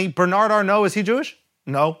 all the money. Bernard Arnault, is he Jewish?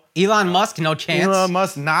 No. Elon Musk, no chance. Elon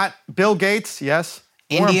Musk, not. Bill Gates, yes.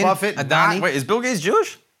 Indian, Warren Buffett, Adani. not. Wait, is Bill Gates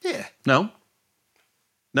Jewish? Yeah. No.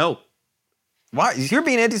 Why? You're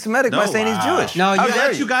being anti-Semitic by No, saying he's wow. Jewish. No, How you dare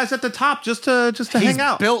Let you guys at the top just to He's hang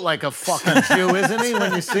out. built like a fucking Jew, isn't he?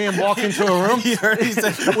 When you see him walk into a room. He heard he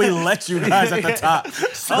said, we let you guys at the top.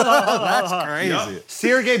 So that's crazy.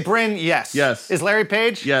 Sergey Brin, yes. Yes. Is Larry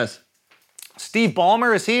Page? Yes. Steve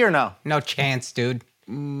Ballmer, is he or no? No chance, dude.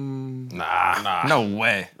 Nah. No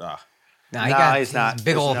way. Nah, he's not.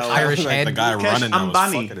 Big old There's no- Irish Like head. the guy Mukesh running that was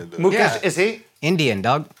Ambani. fucking it. Mukesh, Yeah. is he? Indian,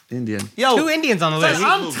 dog. Indian. Yo, 2 Indians on the list.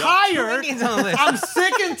 I'm Two tired. Indians on the list. I'm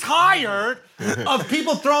sick and tired of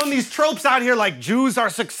people throwing these tropes out here like Jews are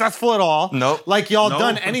successful at all. Nope. Like y'all Nope.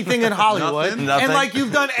 done anything in Hollywood. Nothing. And like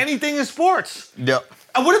you've done anything in sports. Yep.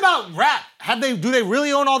 And what about rap? Do they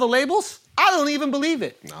really own all the labels? I don't even believe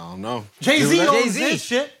it. No, no. Jay-Z owns Jay-Z. this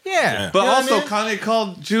shit. Yeah. But You know also, what I Kanye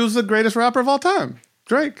called Jews the greatest rapper of all time.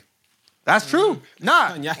 Drake. That's true.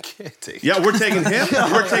 Nah. Y'all can't take Yeah, we're taking him.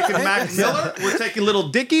 We're taking Mac Miller. We're taking Little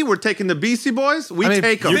Dicky. We're taking the Beastie Boys. We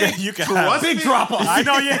take them. you can Trust Big me. drop off. I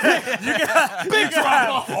know, yeah. Big drop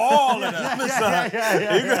off. All of them. You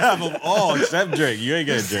can have them all except Drake. You ain't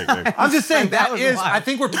getting Drake. Drake. I'm just saying That that was is. wild. I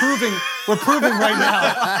think we're proving right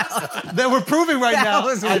now that we're proving right now.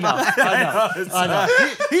 was I know.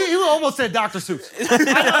 He almost said Dr. Seuss.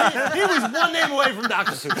 I know, he was one name away from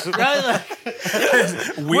Dr. Seuss. Right?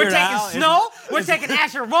 Like, We're Weird taking Al Snow. We're taking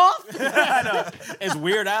Asher Roth. Is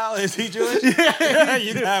Weird Al? Is he Jewish? You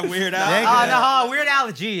can have Weird Al. No, Weird Al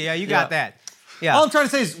is G. Yeah, you got that. Yeah. all I'm trying to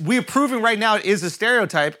say is we're proving right now it is a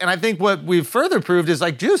stereotype, and I think what we've further proved is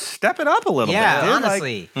like Jews step it up a little yeah, bit. dude.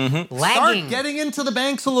 honestly. Like, Lagging. start getting into the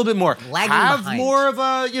banks a little bit more. Lagging Have behind. more of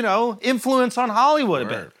a influence on Hollywood a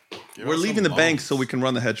bit. We're leaving the banks so we can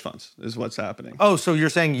run the hedge funds. Is what's happening. Oh, so you're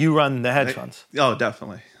saying you run the hedge funds? Oh,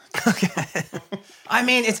 definitely. I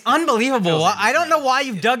mean, it's unbelievable. I don't know why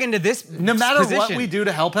you've dug into this. No matter what position. we do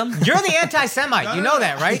to help him. You're the anti-Semite. You know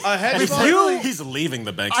that, right? A hedge fund. He's leaving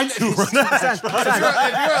the banks. I- too. If you're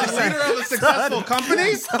a leader of a successful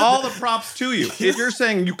company, all the props to you. If you're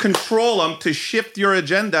saying you control them to shift your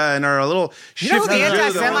agenda and are a little know who the shifty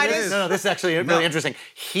anti-Semite than what it is? No, this is actually really interesting.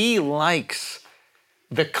 He likes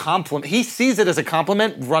the compliment. He sees it as a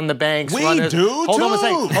compliment. Run the banks. We run it. do, Hold on a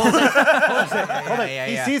second. too. Hold on a second. Yeah,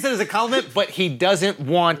 He yeah. sees it as a compliment, but he doesn't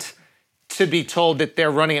want to be told that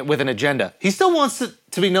they're running it with an agenda. He still wants it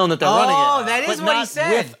to be known that they're running it. Oh, that is but what he not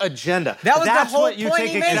said. with agenda. That was the That's whole what you point take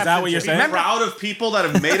he made. exception Is that what you're to. saying? Proud of people that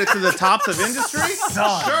have made it to the tops of industry?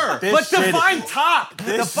 Sure. But define top.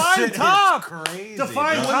 Define shit top. is crazy,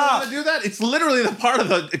 Define You bro. wouldn't want top. to do that? It's literally the part of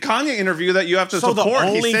the Kanye interview that you have to So the support.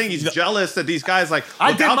 He's only- saying he's jealous that these guys like I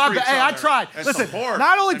look did out my for best. each Hey, I other tried. and Listen, support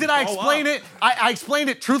not only and did I grow explain up. it, I explained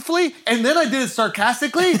it truthfully, and then I did it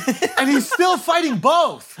sarcastically, and he's still fighting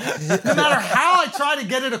both. No matter how I try to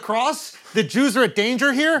get it across, the Jews are a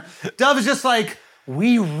danger here. Dove is just like,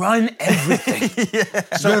 we run everything.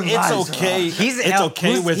 So it's okay. It's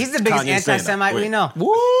okay with He's the biggest Kanye saying that. anti-Semite we Wait. know.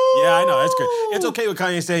 Yeah, I know. That's good. It's okay with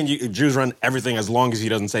Kanye saying Jews run everything as long as he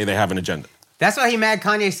doesn't say they have an agenda. That's why he mad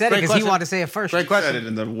Kanye said it, Great because he question. wanted to say it first. Great Said question. it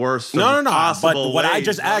in the worst No. But possible what I ways.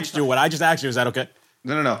 just asked you, is that okay?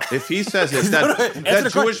 No. If he says it, that, Answer that the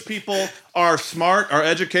Jewish people are smart, are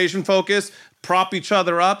education focused, prop each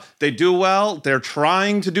other up, they do well, they're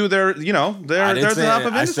trying to do their, they're the top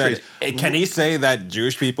of I industries. said, can he say that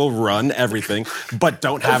Jewish people run everything but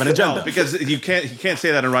don't have an agenda? No, because he can't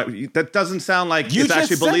say that in right. That doesn't sound like You it's just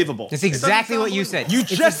actually said it. believable. That's exactly what you said. You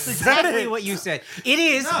It's just said exactly it. what you said. It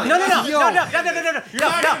is. No.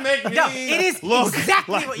 not gonna make me It is look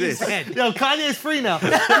exactly like what this. you said. Yo, Kanye's free now.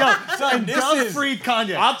 Yo, and this Dove is- freed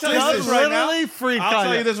Kanye. I'll tell you Dove this right now. literally freed I'll Kanye.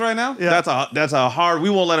 tell you this right now. Yeah. that's a hard. We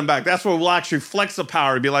won't let him back. That's where we'll actually flex the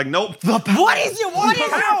power to be like, nope. What is your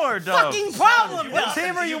power, Dub? fucking problem? What Dub?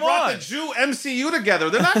 team are you brought on? the Jew MCU together.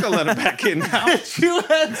 They're not gonna let him back in now. Let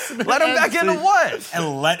him back into what?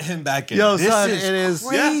 And let him back in. Yo, This son, is it is.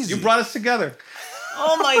 crazy. You brought us together.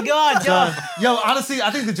 Oh my God, Dub. Yo, honestly,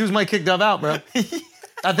 I think the Jews might kick Dub out, bro.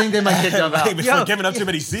 I think they might kick Dub out. For giving up too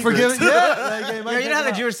many secrets. Forgive it. Yeah. Like, they might Yo, you know how the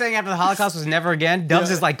kick him Jewish saying after the Holocaust was never again?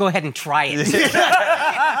 Dubs is like, go ahead and try it.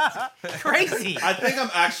 Crazy. I think I'm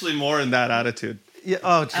actually more in that attitude. out. Yeah.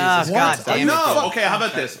 Oh, Jesus. God damn it. No. Okay, how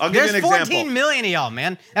about this? I'll give There's you an example. 14 million of y'all,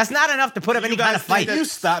 man. That's not enough to put up any kind of fight. You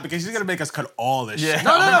stop because he's gonna make us cut all this shit.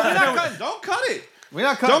 No, We're not cutting. Don't cut it. we're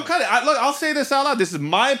not cutting. Don't cut it. Look, I'll say this out loud. This is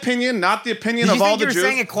my opinion, not the opinion Did of you all think the you were Jews.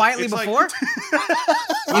 saying it quietly It's like- before?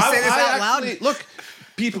 You say this out loud? Look,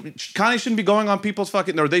 people, Kanye shouldn't be going on people's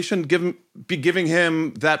fucking, or they shouldn't be giving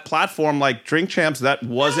him that platform like Drink Champs. That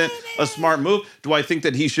wasn't a smart move. Do I think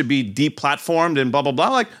that he should be deplatformed and blah, blah, blah?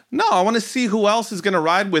 Like, no, I want to see who else is going to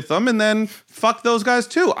ride with them and then fuck those guys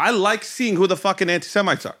too. I like seeing who the fucking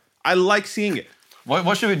anti-Semites are. I like seeing it.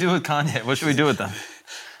 What should we do with Kanye? What should we do with them?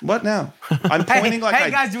 What now? I'm pointing like Hey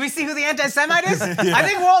guys, do we see who the anti-Semite is? I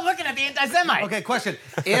think we're all looking at the anti-Semite. Okay, question.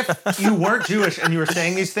 If you weren't Jewish and you were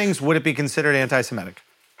saying these things, would it be considered anti-Semitic?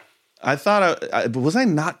 I thought, was I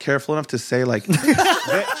not careful enough to say like, there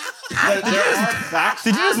are facts.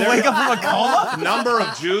 Did you just wake up from a coma? Number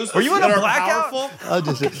of Jews Were you in that a are blackout?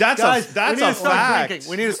 powerful? That's Guys, that's we need a to start fact. drinking.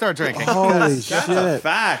 We need to start drinking. Holy That's a shit.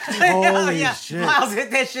 fact. Holy yeah. shit. Miles, hit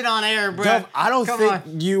that shit on air, bro. Dub, I don't Come think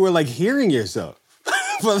on. you were like hearing yourself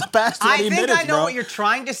for the past 20 I think minutes, I know bro. what you're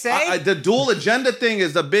trying to say. The dual agenda thing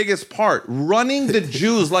is the biggest part. Running the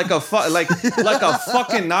Jews like a like a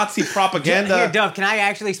fucking Nazi propaganda. Here, Dove, can I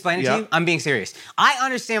actually explain it Yeah. to you? I'm being serious. I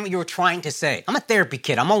understand what you were trying to say. I'm a therapy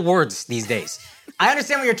kid. I'm on words these days. I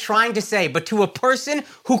understand what you're trying to say, but to a person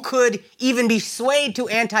who could even be swayed to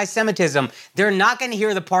anti-Semitism, they're not going to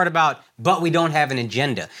hear the part about, but we don't have an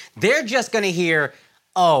agenda. They're just going to hear,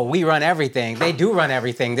 oh, we run everything. They do run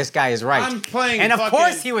everything. This guy is right. I'm playing. And of fucking-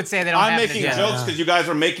 course he would say they don't I'm have making an agenda. jokes because you guys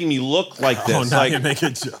are making me look like this. Oh, now like, you're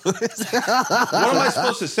making jokes. what am I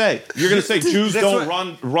supposed to say? You're gonna say Jews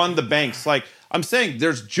don't run the banks. Like I'm saying,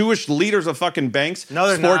 there's Jewish leaders of fucking banks, No,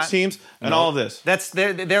 they're sports not. teams, and all of this,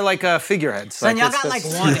 They're like figureheads. Son, y'all it's got like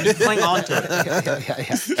this- one and cling on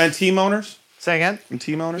to it. and team owners, Say again? and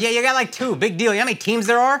team owners. Yeah, you got like two. Big deal. You know how many teams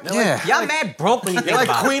there are? Yeah. Y'all mad broke when you think Like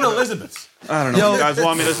about Queen Elizabeth. I don't know. What you guys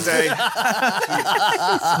want me to say? it.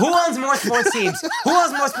 Who owns more sports teams? Who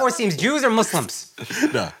owns more sports teams, Jews or Muslims?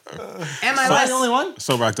 No. Am I Am I the only one?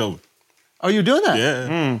 Sober October. Oh, you doing that?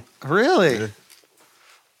 Yeah. Really?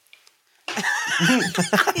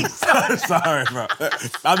 Sorry, bro.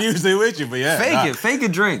 I'm usually with you, but yeah. Fake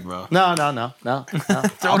it, drink, bro. No. Throw I'll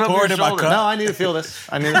it up pour your it in my shoulder. cup. No, I need to feel this.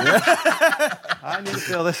 I need to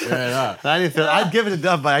feel this. I need to feel. I'd give it a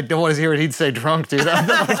dub, but I don't want to hear what he'd say drunk, dude. Those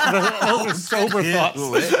are sober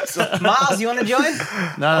thoughts. Miles, you want to join?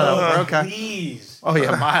 No, we're okay. Please. Oh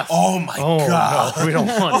yeah, Miles. Oh my God. No, we don't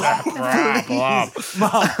want that.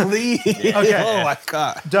 Please. Okay. Oh my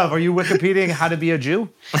God. Dove, are you Wikipediaing how to be a Jew?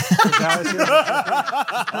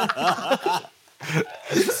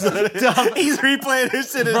 He's replaying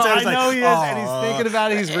this shit. Bro, I know he is, and he's thinking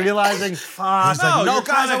about it. He's realizing, fuck. He's like, no, you're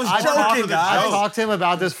guys, I was I joking, guys. talked to him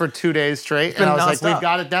about this for 2 days straight, and I was like, nonstop. we've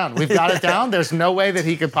got it down. We've got it down. There's no way that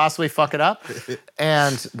he could possibly fuck it up.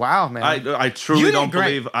 And wow, man. I You truly did don't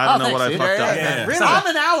great. believe. I don't know thanks, what I dude. fucked up. Yeah. Really? I'm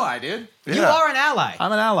an ally, dude. You are an ally.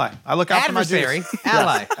 I'm an ally. I look out Adversary. for my Jews.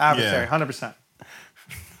 Ally. Adversary, Yeah. 100%.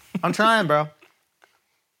 I'm trying, bro.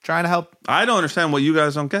 Trying to help. I don't understand what you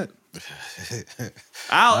guys don't get.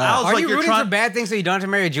 Al's Are like you you're rooting trying. for bad things so you don't have to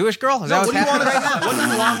marry a Jewish girl? Is that What what's do you want happening to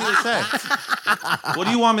right say? now? What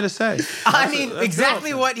do you want me to say? What do you want me to say? I mean,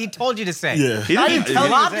 exactly what he told you to say. Yeah. He didn't tell He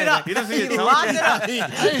you lobbed it up. He doesn't He even tell lobbed me.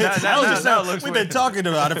 it up. We've been talking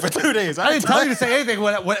about it for 2 days. I didn't tell you to say anything.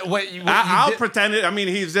 What you I'll did- pretend it. I mean,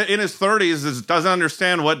 he's in his 30s, doesn't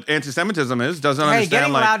understand what anti-Semitism is, doesn't Hey, understand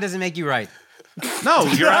getting like. loud doesn't make you right. No,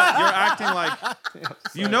 you're acting like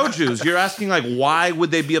you know Jews. You're asking like, why would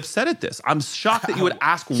they be upset at this? I'm shocked that you would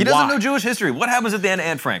ask why. He doesn't know Jewish history. What happens at the end of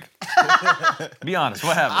Anne Frank? Be honest.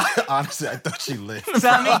 What happened? Honestly, I thought she lived. So,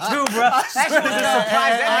 me too, bro. That shit was a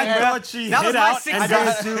surprise ending, bro. thought she That was hit my out sixth and I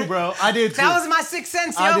sense. did too, bro. I did too. That was my sixth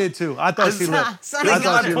sense, yo. I did too. I thought she lived. Son, I he's thought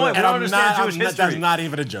got she a lived. We point. don't understand Jewish That's history. not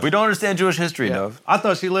even a joke. We don't understand Jewish history, Dove. I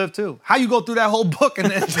thought she lived too. How you go through that whole book and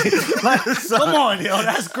then like, come on, yo,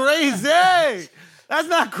 that's crazy. That's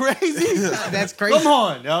not crazy. That's crazy. Come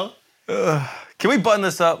on, yo. Can we button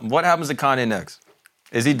this up? What happens to Kanye next?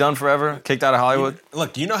 Is he done forever? Kicked out of Hollywood?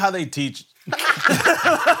 Look, you know how they teach.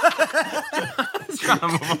 You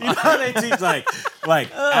know how they teach like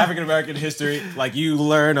African American history? Like you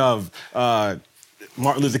learn of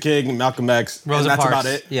Martin Luther King, Malcolm X, Rosa and that's Parks. about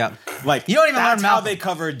it. Yeah. Like You don't even that's learn how Malcolm. they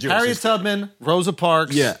covered Jewish Harriet history. Tubman, Rosa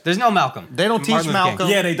Parks. Yeah. There's no Malcolm. They don't teach Martin Luther King. Malcolm.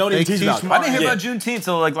 Yeah, they don't even teach Malcolm. I didn't hear Yeah. about Juneteenth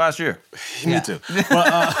till like last year. Me too.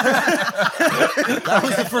 That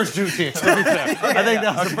was the first Juneteenth, to be fair. I think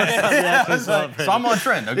that was the first time we actually celebrated. So I'm on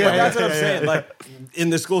trend. Okay. But that's what I'm saying. Like in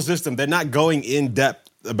the school system, they're not going in depth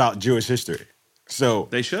about Jewish history. So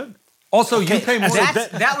They should. Also, you pay more.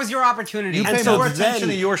 That was your opportunity. You pay so more then- attention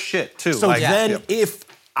to your shit too. So Like, then, if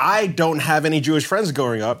I don't have any Jewish friends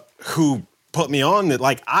growing up who put me on that,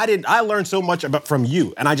 like I learned so much about from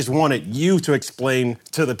you, and I just wanted you to explain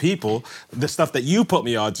to the people the stuff that you put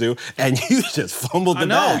me onto, and you just fumbled the I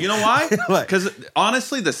know. bag. You know why? Like- Because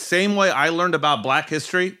honestly, the same way I learned about Black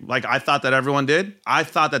history, like I thought that everyone did, I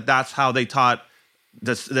thought that that's how they taught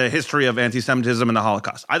the history of anti-Semitism and the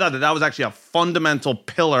Holocaust. I thought that that was actually a fundamental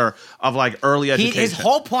pillar of like early education. His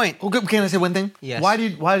whole point. Okay, can I say one thing? Yes. Why do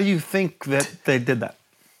you think that they did that?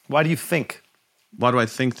 Why do you think Why do I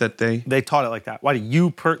think that they taught it like that? Why do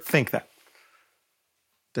you think that?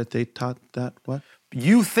 they taught that? What?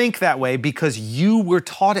 You think that way because you were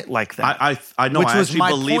taught it like that. I know. Which I was actually my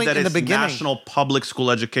believe point that in the it's beginning. national public school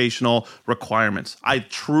educational requirements. I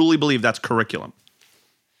truly believe that's curriculum.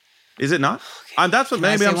 Is it not? That's what Can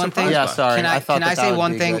I maybe say I'm one thing? surprised Yeah, by. sorry. Can I, I thought can I that say would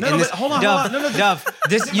one be thing? good. No, in but this, hold on, Dove, hold on. No, no. Dove,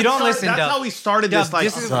 this you don't listen, That's Dove. how we started Dove, this. Like,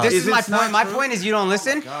 this is my it's point. not My true? point is you don't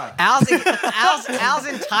listen. Al's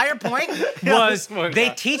entire point was they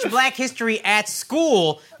teach Black history at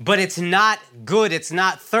school, but it's not good. It's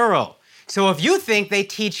not thorough. So if you think they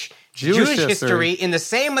teach Jewish history history in the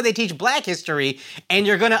same way they teach Black history, and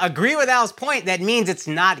you're going to agree with Al's point, that means it's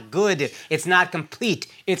not good. It's not complete.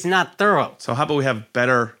 It's not thorough. So how about we have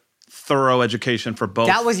better, thorough education for both?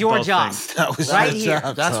 That was your both job. things? That was Right your here.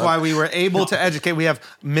 job, That's son. why we were able to educate. We have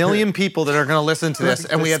a million people that are going to listen to this,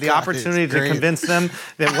 and we This have the guy opportunity is to great. convince them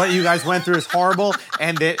that what you guys went through is horrible,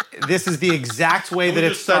 and that this is the exact way that We it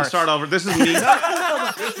just said starts. start over. This is me.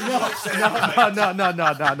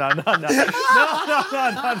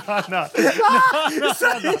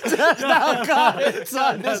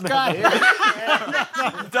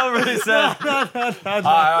 Don't really say. All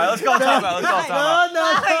right, let's go talk about it. Let's go talk about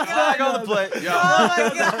it. I go to the plate. Oh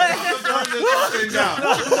my God.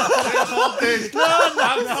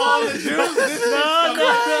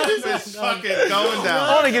 It's fucking going I down.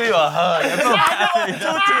 want to give you a hug.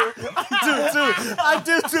 I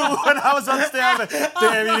do too. When I was on stage, I was like,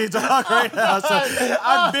 damn, you need to hug right now. So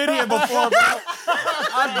I've been here before, bro.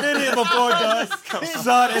 I've been here before, Doug.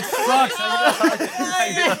 Son, it sucks.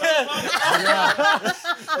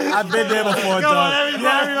 I've been there before, Doug.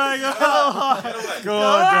 Everybody go. Go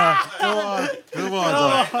on, Doug. Come on,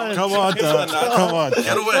 Doug. Come on, Doug. Come on.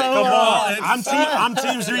 Get away. Come on. I'm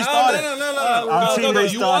team restarted. I'm team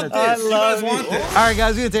restarted. I love you. All right,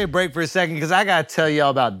 guys, we're going to take a break for a second because I got to tell y'all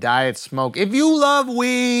about Diet Smoke. If you love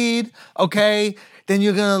weed, okay, then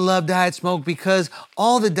you're going to love Diet Smoke because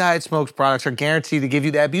all the Diet Smoke's products are guaranteed to give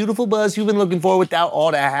you that beautiful buzz you've been looking for without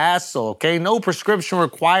all the hassle, okay? No prescription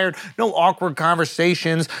required, no awkward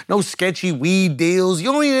conversations, no sketchy weed deals.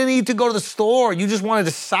 You don't even need to go to the store. You just want to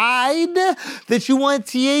decide that you want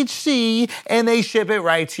THC and they ship it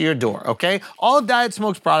right to your door, okay? All Diet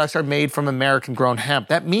Smoke's products are made from American-grown hemp.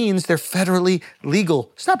 That means they're federally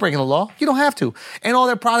legal. It's not breaking the law. You don't have to. And all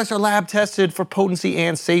their products are lab-tested for potency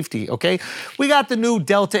and safety, okay? We got the new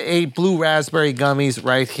Delta 8 Blue Raspberry Gummies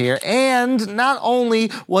right here. And not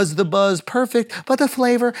only was the buzz perfect, but the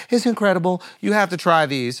flavor is incredible. You have to try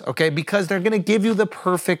these, okay? Because they're gonna give you the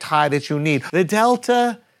perfect high that you need. The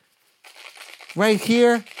Delta right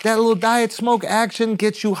here, that little Diet Smoke action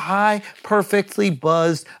gets you high, perfectly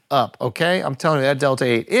buzzed up, okay? I'm telling you, that Delta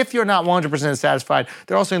 8. If you're not 100% satisfied,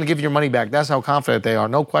 they're also gonna give you your money back. That's how confident they are,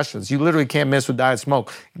 no questions. You literally can't miss with Diet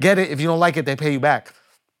Smoke. Get it, if you don't like it, they pay you back.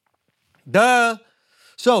 Duh.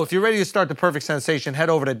 So if you're ready to start the perfect sensation, head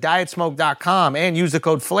over to dietsmoke.com and use the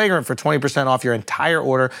code FLAGRANT for 20% off your entire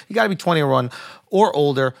order. You gotta be 21 or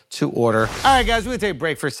older to order. All right, guys, we're gonna take a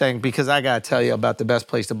break for a second because I gotta tell you about the best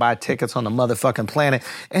place to buy tickets on the motherfucking planet,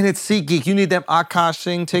 and it's SeatGeek. You need them Akash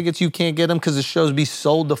Singh tickets, you can't get them because the shows be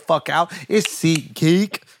sold the fuck out. It's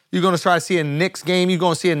SeatGeek. You're gonna try to see a Knicks game, you're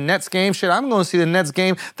gonna see a Nets game. Shit, I'm gonna see the Nets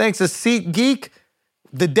game thanks to SeatGeek.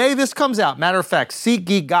 The day this comes out, matter of fact,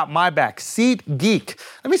 SeatGeek got my back. SeatGeek.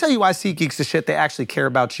 Let me tell you why SeatGeek's the shit. They actually care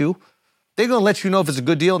about you. They're gonna let you know if it's a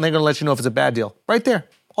good deal, and they're gonna let you know if it's a bad deal. Right there.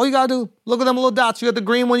 All you gotta do, look at them little dots. You got the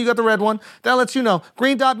green one, you got the red one. That lets you know.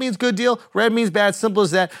 Green dot means good deal, red means bad, simple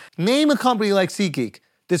as that. Name a company like SeatGeek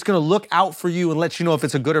that's going to look out for you and let you know if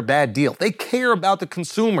it's a good or bad deal. They care about the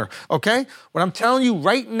consumer, okay? What I'm telling you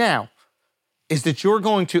right now is that you're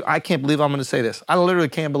going to, I can't believe I'm going to say this. I literally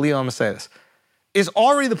can't believe I'm going to say this. It's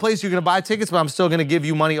already the place you're going to buy tickets, but I'm still going to give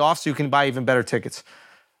you money off so you can buy even better tickets.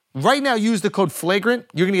 Right now, use the code FLAGRANT.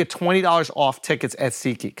 You're going to get $20 off tickets at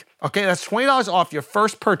SeatGeek. Okay, that's $20 off your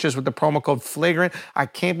first purchase with the promo code FLAGRANT. I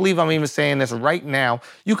can't believe I'm even saying this right now.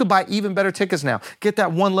 You could buy even better tickets now. Get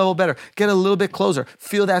that one level better. Get a little bit closer.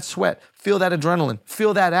 Feel that sweat. Feel that adrenaline.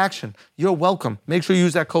 Feel that action. You're welcome. Make sure you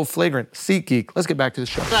use that code FLAGRANT. SeatGeek. Let's get back to the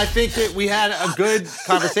show. I think that we had a good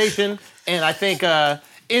conversation, and I think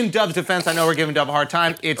in Dub's defense, I know we're giving Dub a hard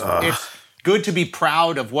time. It's good to be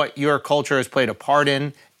proud of what your culture has played a part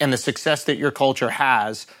in and the success that your culture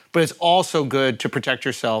has, but it's also good to protect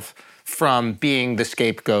yourself from being the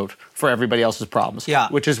scapegoat for everybody else's problems,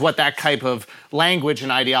 which is what that type of language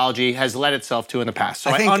and ideology has led itself to in the past. So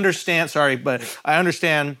I understand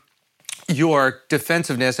your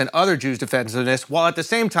defensiveness and other Jews' defensiveness, while at the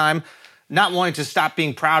same time not wanting to stop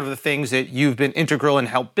being proud of the things that you've been integral and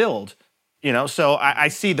helped build. You know, so I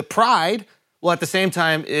see the pride. Well, at the same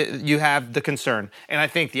time, you have the concern. And I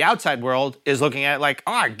think the outside world is looking at it like,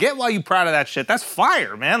 I get why you're proud of that shit. That's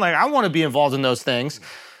fire, man. Like, I want to be involved in those things.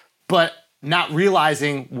 But not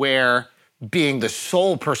realizing where being the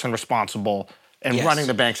sole person responsible and running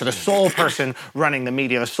the banks, or the sole person running the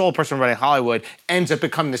media, the sole person running Hollywood, ends up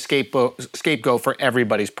becoming the scapegoat for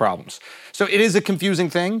everybody's problems. So it is a confusing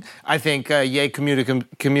thing. I think Ye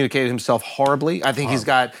communicated himself horribly. I think he's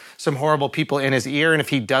got some horrible people in his ear, and if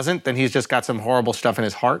he doesn't, then he's just got some horrible stuff in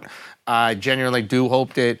his heart. I genuinely do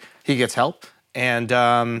hope that he gets help, and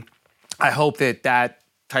I hope that that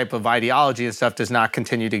type of ideology and stuff does not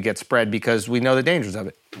continue to get spread, because we know the dangers of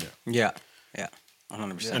it. Yeah.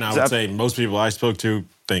 100%. And I would say most people I spoke to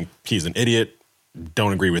think he's an idiot,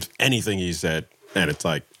 don't agree with anything he said, and it's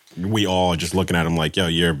like we all just looking at him like, yo,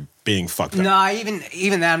 you're being fucked up. No,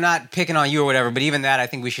 even that, I'm not picking on you or whatever, but even that I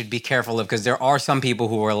think we should be careful of, because there are some people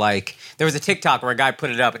who are like, there was a TikTok where a guy put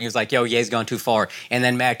it up and he was like, yo, Ye's gone too far, and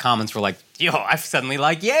then mad comments were like, yo, I suddenly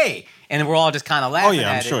like Ye. And we're all just kind of laughing at it.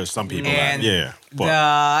 I'm sure some people and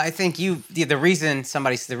I think the reason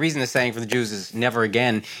the saying for the Jews is never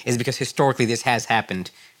again is because historically this has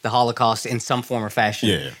happened. The Holocaust in some form or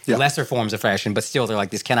fashion. Lesser forms of fashion, but still they're like,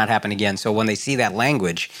 this cannot happen again. So when they see that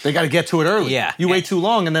language, they got to get to it early. You wait too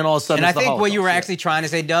long, and then all of a sudden it's the Holocaust. What you were actually trying to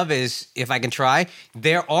say, Dub, is, if I can try,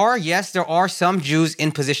 there are some Jews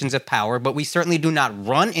in positions of power, but we certainly do not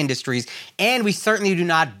run industries, and we certainly do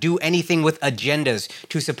not do anything with agendas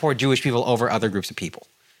to support Jewish people over other groups of people.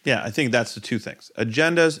 Yeah, I think that's the two things: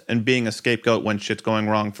 agendas and being a scapegoat when shit's going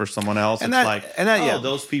wrong for someone else. And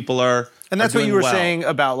those people are. And that's what you were saying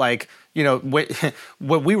about, like, you know,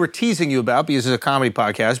 what we were teasing you about, because it's a comedy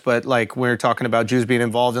podcast, but like we're talking about Jews being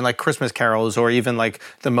involved in like Christmas carols or even like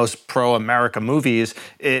the most pro-America movies.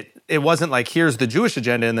 It wasn't like, here's the Jewish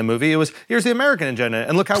agenda in the movie. It was, here's the American agenda,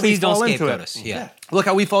 and look how we fall into it. Us. Yeah. Look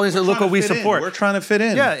how we fall into it. Look what we support. We're trying to fit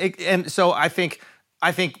in. Yeah, and so I think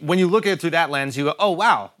when you look at it through that lens, you go, oh,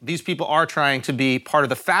 wow, these people are trying to be part of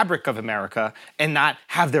the fabric of America and not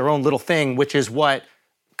have their own little thing, which is what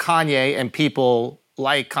Kanye and people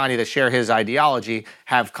like Kanye that share his ideology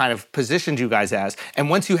have kind of positioned you guys as. And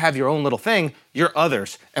once you have your own little thing, you're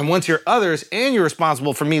others. And once you're others and you're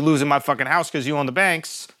responsible for me losing my fucking house because you own the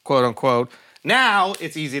banks, quote unquote, now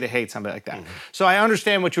it's easy to hate somebody like that. Mm-hmm. So I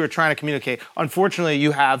understand what you were trying to communicate. Unfortunately,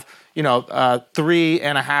 you have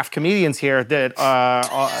 3.5 comedians here that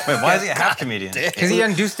Wait, why is he a half comedian? Because he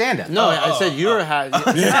doesn't do stand-up. No, I said you're a half.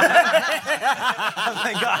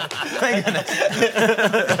 Thank God. Thank goodness.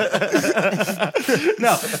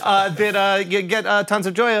 That get tons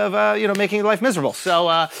of joy of making your life miserable. So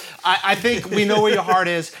I think we know where your heart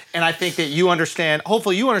is, and I think that you understand.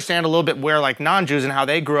 Hopefully, you understand a little bit where like non-Jews and how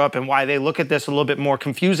they grew up and why they look at this a little bit more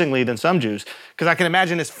confusingly than some Jews. Because I can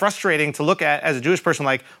imagine it's frustrating to look at as a Jewish person,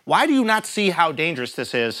 like, why do you not see how dangerous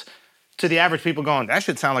this is to the average people going, that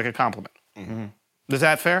should sound like a compliment? Mm-hmm. Is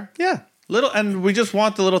that fair? Yeah. And we just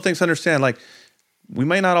want the little things to understand. Like, we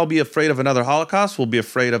may not all be afraid of another Holocaust. We'll be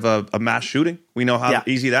afraid of a mass shooting. We know how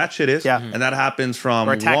easy that shit is. Yeah. And that happens from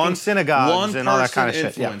one synagogues and all that kind of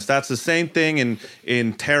influence. shit. Yeah. That's the same thing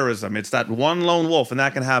in terrorism. It's that one lone wolf, and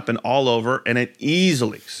that can happen all over, and it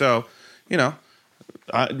easily. So,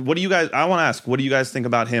 what do you guys, I want to ask, what do you guys think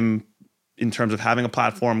about him in terms of having a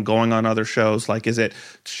platform, going on other shows? Like, is it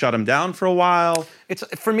shut him down for a while?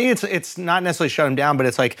 For me, it's not necessarily shut him down, but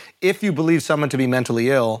it's like, if you believe someone to be mentally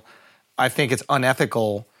ill, I think it's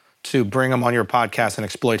unethical to bring him on your podcast and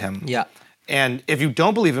exploit him. Yeah. And if you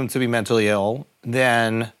don't believe him to be mentally ill,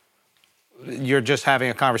 then you're just having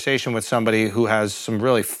a conversation with somebody who has some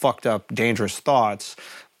really fucked up, dangerous thoughts.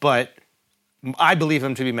 But I believe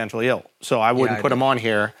him to be mentally ill, so I wouldn't put him on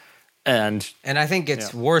here. And I think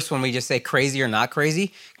it's worse when we just say crazy or not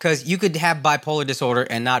crazy, because you could have bipolar disorder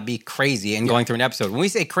and not be crazy and going through an episode. When we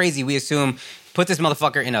say crazy, we assume put this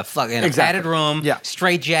motherfucker in a padded room,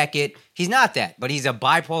 straight jacket. He's not that, but he's a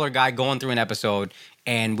bipolar guy going through an episode,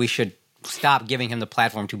 and we should stop giving him the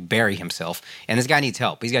platform to bury himself. And this guy needs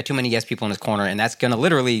help. He's got too many yes people in his corner, and that's going to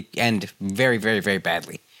literally end very, very, very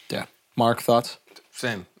badly. Yeah. Mark, thoughts?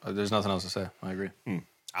 Same. There's nothing else to say. I agree.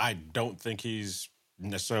 I don't think he's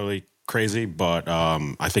necessarily crazy, but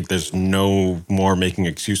I think there's no more making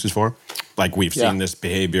excuses for him. Like, we've seen this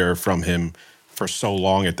behavior from him for so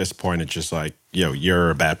long at this point. It's just like, you're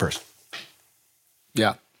a bad person.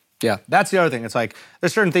 Yeah. Yeah. That's the other thing. It's like,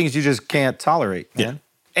 there's certain things you just can't tolerate, man. Yeah.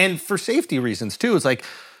 And for safety reasons, too. It's like,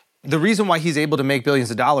 the reason why he's able to make billions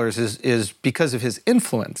of dollars is because of his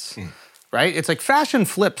influence. Right? It's like fashion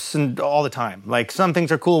flips and all the time. Like, some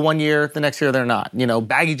things are cool one year, the next year they're not.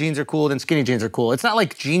 Baggy jeans are cool, then skinny jeans are cool. It's not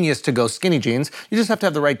like genius to go skinny jeans. You just have to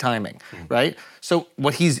have the right timing, right? So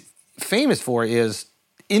what he's famous for is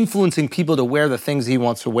influencing people to wear the things he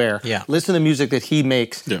wants to wear. Yeah. Listen to music that he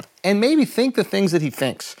makes. Yeah. And maybe think the things that he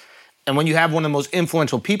thinks. And when you have one of the most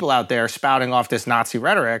influential people out there spouting off this Nazi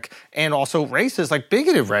rhetoric and also racist, like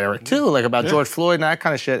bigoted rhetoric too, like about George Floyd and that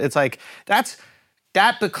kind of shit, it's like that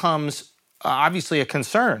becomes obviously a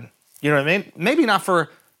concern. You know what I mean? Maybe not for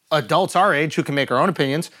adults our age who can make our own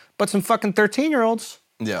opinions, but some fucking 13-year-olds.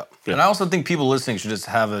 Yeah. And I also think people listening should just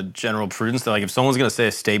have a general prudence that, like, if someone's going to say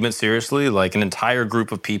a statement seriously, like an entire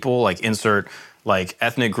group of people, like insert like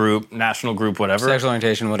ethnic group, national group, whatever. Sexual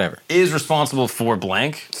orientation, whatever. Is responsible for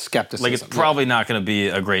blank. Skepticism. Like, it's probably not going to be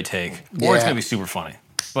a great take. Or it's going to be super funny.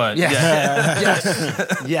 But yes.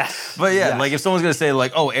 But like, if someone's going to say,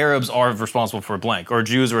 like, oh, Arabs are responsible for blank, or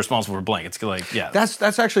Jews are responsible for blank, it's like, That's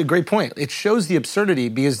actually a great point. It shows the absurdity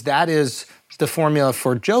because that is the formula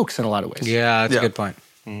for jokes in a lot of ways. Yeah, that's a good point.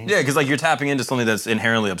 Yeah, because, like, you're tapping into something that's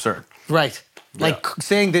inherently absurd. Right. Like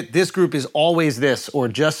saying that this group is always this or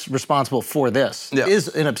just responsible for this is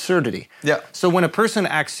an absurdity. Yeah. So when a person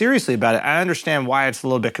acts seriously about it, I understand why it's a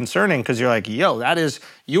little bit concerning, because you're like,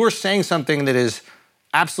 you're saying something that is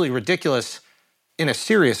absolutely ridiculous in a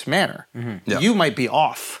serious manner. Yeah. You might be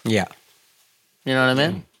off. Yeah. You know what I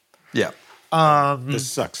mean? Yeah. This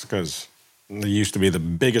sucks because I used to be the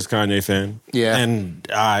biggest Kanye fan. Yeah. And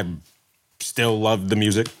I still love the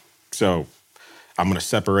music. So I'm going to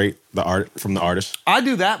separate the art from the artist. I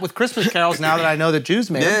do that with Christmas carols now that I know that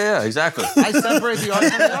Jews made them. Yeah, exactly. I separate the art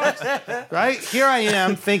from the artist. Right? Here I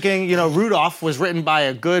am thinking, Rudolph was written by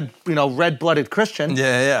a good, red-blooded Christian.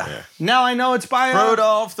 Yeah. Now I know it's by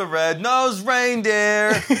Rudolph the red-nosed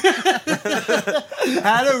reindeer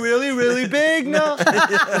had a really, really big nose.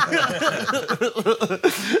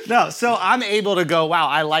 No, so I'm able to go, wow,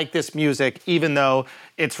 I like this music, even though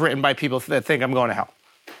it's written by people that think I'm going to hell.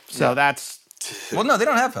 So that's... Well, no, they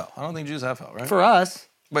don't have hell. I don't think Jews have hell, right? For us.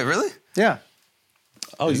 Wait, really? Yeah.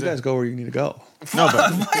 Oh, you guys go where you need to go. No,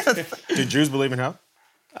 but do Jews believe in hell?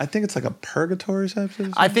 I think it's like a purgatory type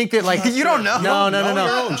thing. I think that, like... You don't know? No.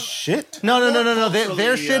 Oh, shit. No.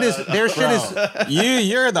 Their shit is...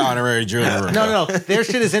 You're the honorary Jew in the room. No. Their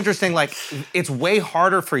shit is interesting. Like, it's way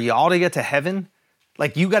harder for y'all to get to heaven.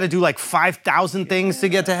 Like, you got to do, like, 5,000 things to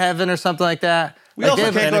get to heaven or something like that. We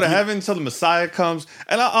also can't go to heaven until the Messiah comes.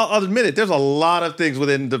 And I'll admit it, there's a lot of things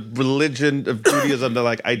within the religion of Judaism that,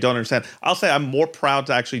 like, I don't understand. I'll say I'm more proud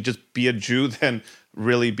to actually just be a Jew than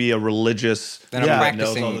really be a religious than that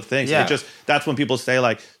knows all the things. Yeah. That's when people say,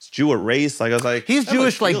 like, is Jew a race? Like, I was like... He's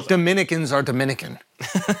Jewish, like Dominicans are Dominican.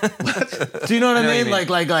 Do you know what I mean?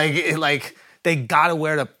 Like they gotta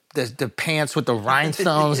wear the pants with the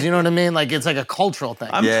rhinestones. You know what I mean? Like, it's like a cultural thing.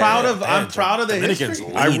 I'm proud of the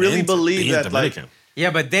history. I really believe that, like... Yeah,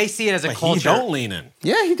 but they see it as a But culture. he don't lean in.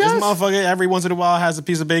 Yeah, he This does. motherfucker every once in a while has a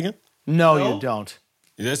piece of bacon. No, you don't.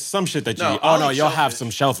 There's some shit that you... No, oh, no, I'll eat you'll have shellfish. some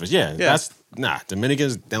shellfish. Yeah, that's... Nah,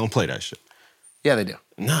 Dominicans, they don't play that shit. Yeah, they do.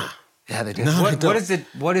 Nah. Yeah, they do. No.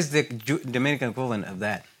 What is the Dominican equivalent of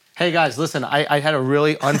that? Hey, guys, listen, I had a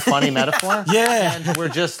really unfunny metaphor. Yeah. And we're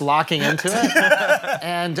just locking into it.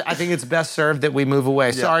 And I think it's best served that we move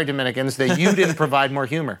away. Sorry, Dominicans, that you didn't provide more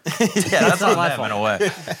humor. That's not my fault. in a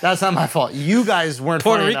way. That's not my fault. You guys weren't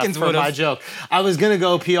Puerto funny Ricans enough for would've. my joke. I was going to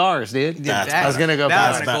go PRs, dude. I was going to go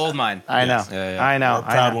That PRs. was a gold mine. I know. I know.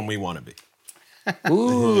 We're proud when we want to be.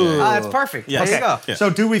 Ooh. That's perfect. Yes. There you go. Yeah. So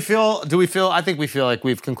do we feel, I think we feel like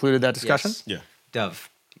we've concluded that discussion? Yes. Yeah. Dove.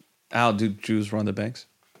 Al, do Jews run the banks?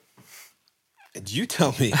 You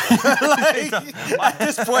tell me. At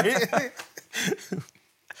this point,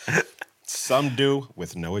 Some do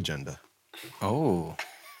with no agenda. Oh.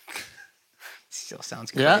 Still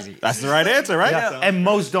sounds Yeah. crazy. That's the right answer, right? Yeah. And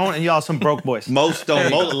most don't, and y'all some broke boys. Most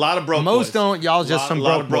don't. A lot of broke. Most boys. don't, y'all just some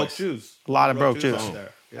lot broke of broke boys. shoes. A lot of broke shoes Jews. out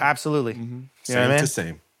there. Yeah. Absolutely. You know Same what I mean? to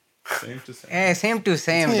same. Same to same. Hey, same to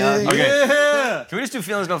same, dog. Okay. Yeah. Can we just do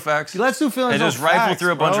feelings, no facts? Let's do feelings. And no just rifle facts,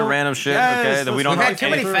 through a bunch bro. of random shit, Yes, okay, that we don't We've know. had too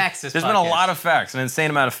many anything. facts this There's been a podcast. lot of facts, an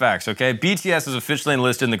insane amount of facts, okay? BTS is officially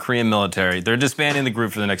enlisted in the Korean military. They're disbanding the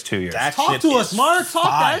group for the next 2 years. Talk to us, Mark. Talk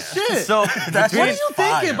that shit. So what are you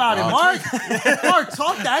thinking about it, Mark? Mark,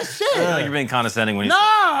 talk that I feel like shit. you're being condescending when you Nah, say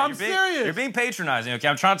that. I'm You're being- serious. You're being patronizing, okay?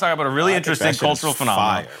 I'm trying to talk about a really interesting that shit is cultural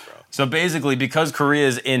phenomenon. fire, bro. So basically, because Korea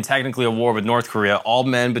is in technically a war with North Korea, all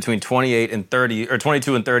men between 28 and 30, or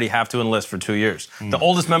 22 and 30 have to enlist for 2 years. The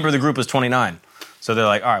oldest member of the group is 29. So they're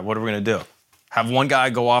like, all right, what are we going to do? Have one guy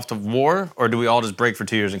go off to war, or do we all just break for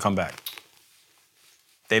 2 years and come back?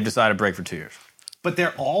 They've decided to break for 2 years. But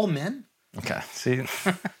they're all men? Okay, see?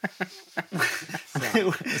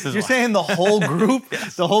 You're saying the whole group?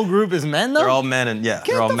 The whole group is men, though? They're all men, and Get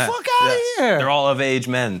they're all the men. fuck outta here. They're all of age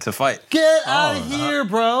men to fight. Get out of here,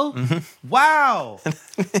 bro. Wow.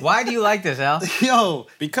 Why do you like this, Al? Yo.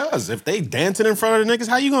 Because if they dancing in front of the niggas,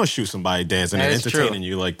 how you gonna shoot somebody dancing That and is true. entertaining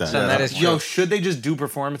you like that? So that is true. Yo, should they just do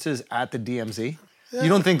performances at the DMZ? You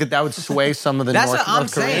don't think that would sway some of the That's North, what I'm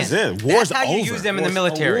North Koreans? saying. That's it. War's That's how you over. use them in the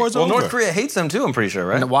military. War's Well, over. North Korea hates them too, I'm pretty sure,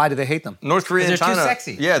 right? And why do they hate them? North Korea and Because they're China. too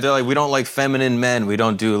sexy. Yeah, they're like, we don't like feminine men. We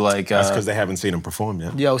don't do like. That's because they haven't seen him perform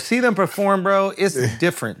yet. Yo, see them perform, bro. It's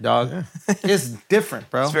different, dog. It's different,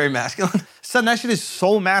 bro. it's very masculine. Son, that shit is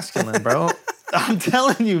so masculine, bro. I'm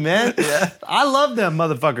telling you, man. Yeah. I love them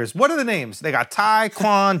motherfuckers. What are the names? They got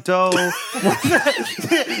Taekwondo.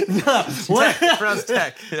 What? Pronounced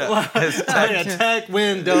tech. Yeah. It's Oh, yeah, tech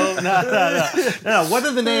window. No. What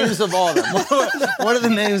are the names of all of them? What are the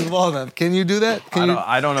names of all of them? Can you do that? Can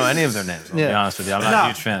I don't know any of their names. I'll be honest with you. I'm not a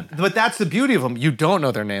huge fan. But that's the beauty of them. You don't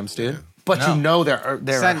know their names, dude. But No. you know they're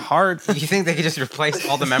Son, hard. You think they could just replace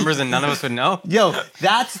all the members and none of us would know? Yo,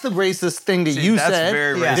 that's the racist thing that you that's said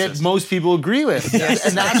very that racist. most people agree with. And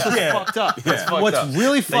that's what's fucked up. What's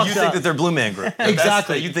really That fucked you think up. that they're Blue Man Group.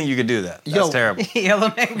 Exactly. That you think you could do that. That's Yo. terrible.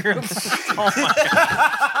 Yellow Man Group.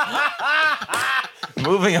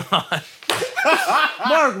 Moving on.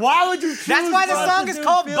 Mark, why would you choose That's why the us song to is do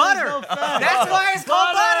called Feelings Butter. No Facts? That's why it's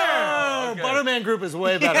called Butter. Oh, Butterman Group is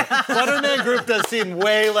way better. Butterman Group does seem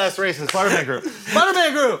way less racist. Butterman Group.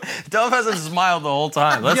 Butterman Group. Dove hasn't smiled the whole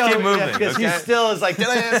time. Let's keep moving. Because he Okay? still is like, did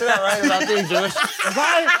I answer that right about being Jewish?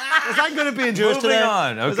 Was I good at being Jewish Moving today?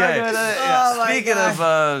 on. Was I Okay. good at it? Oh, my Speaking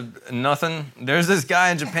of nothing, there's this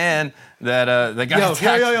guy in Japan that got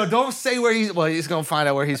attacked. Yo, don't say where he's. Well, he's gonna find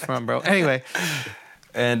out where he's from, bro. Anyway,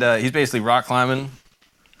 And he's basically rock climbing,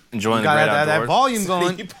 enjoying you the great gotta have that outdoors. volume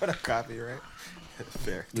going. You put a copyright.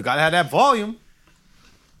 Fair. You gotta have that volume.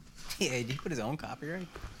 Yeah, did he put his own copyright?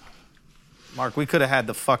 Mark, we could have had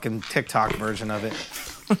the fucking TikTok version of it.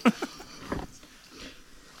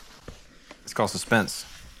 It's called Suspense.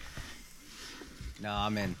 Nah,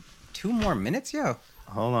 man. 2 more minutes, yo.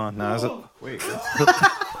 Hold on. Now, is it? Wait.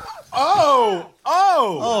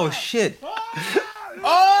 Oh shit.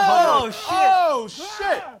 Oh shit. Oh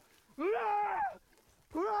shit.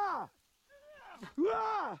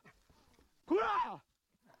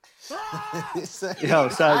 Yo,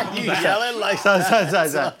 son. You yelling like Son,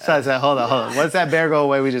 hold on. Once that bear go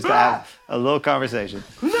away, we just gotta have a little conversation.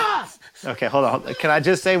 Okay, hold on. Can I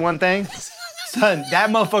just say one thing? Son, that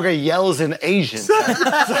motherfucker yells in Asian. That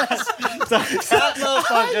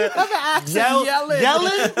motherfucker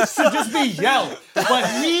yelling should just be yell. But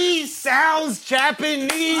he sounds Japanese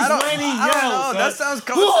when he yells. That sounds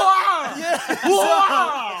cool.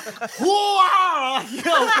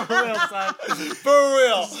 Yo, for real, son. For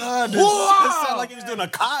real. It sounded like he was doing a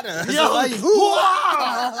kata. Yo,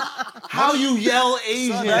 how you yell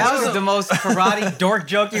Asian? That was the most karate dork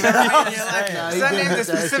joke you've ever made in your life. Is that named a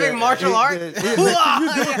specific martial art? Can you do a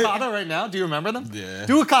kata right now? Do you remember them? Yeah.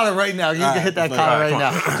 Do a kata right now. You can hit that kata right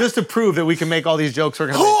now. Just to prove that we can make all these jokes we're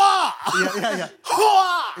gonna make. Yeah.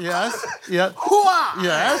 Yes. Yeah.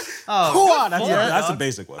 Yes. Oh, That's a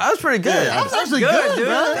basic one. That was pretty good. That's actually good, dude.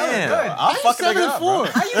 bro. Damn. I'll fucking nigga up, bro.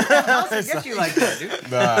 How you think else to get you like that,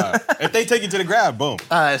 dude? Nah. If they take you to the grab, boom.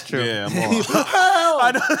 That's true. Yeah,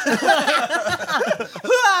 I'm on.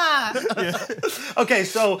 Okay,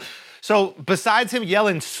 so besides him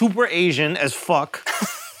yelling super Asian as fuck,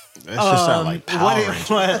 That shit sound like Power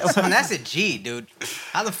Rangers. And that's a G, dude.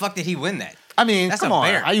 How the fuck did he win that? I mean, That's come a on,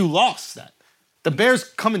 bear. how you lost that? The bear's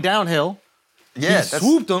coming downhill. Yeah, He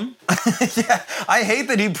swooped him. I hate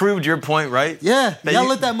that he proved your point, right? Yeah, That yell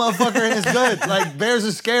you- at that motherfucker and it's good. Like bears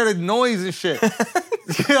are scared of noise and shit.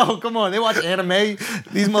 Yo, come on. They watch anime.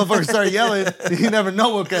 These motherfuckers start yelling. You never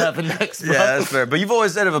know what could happen next, bro. Yeah, that's fair. But you've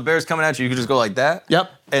always said if a bear's coming at you, you could just go like that. Yep.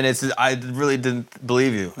 And I really didn't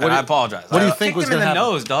believe you. And I apologize. What do you think Kicked was him in going to the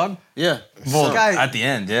happen? nose, dog. Yeah. Well, guy- at the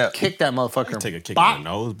end, yeah. Kick that motherfucker. Take a kick Bop, in the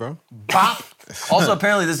nose, bro. bop. Also,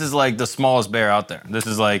 apparently, this is like the smallest bear out there. This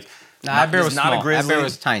is like Nah, that bear this was is not small. a grizzly. That bear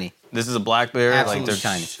was tiny. This is a black bear. Absolutely like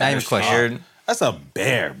they're tiny. Not even close. scared. That's a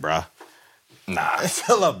bear, bro. Nah. It's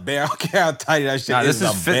still a bear. I don't care how tiny that shit Nah, is. this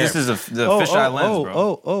a is bear. this is the fisheye lens,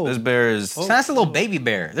 bro. This bear is. So that's a little baby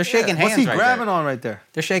bear. They're shaking hands What's he right grabbing there. on right there?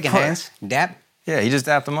 They're shaking hands. Dap. Yeah, he just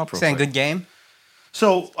dapped him up real Saying quick. good game.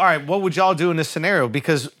 So, all right, what would y'all do in this scenario?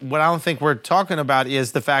 Because what I don't think we're talking about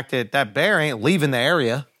is the fact that that bear ain't leaving the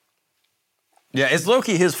area. Yeah, it's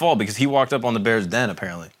low-key his fault because he walked up on the bear's den,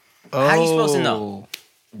 apparently. How you supposed to know?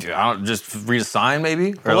 Dude, I don't just read a sign,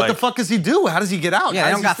 maybe? Or What like, the fuck does he do? How does he get out? Yeah,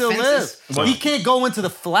 How they does don't he got still fences. live? He can't go into the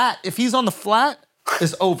flat. If he's on the flat,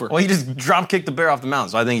 it's over. Well, he just drop kicked the bear off the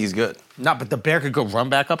mountain, so I think he's good. No, but the bear could go run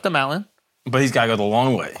back up the mountain. But he's got to go the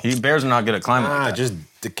long way. Bears are not good at climbing. Nah, like that. just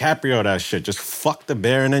DiCaprio that shit. Just fuck the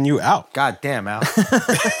bear and then you out. God damn, Al.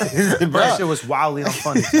 That shit was wildly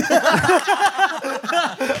unfunny.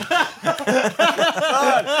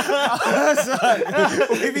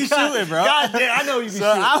 We be shooting, bro. God damn, I know you be shooting.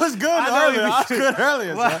 I was good earlier. I was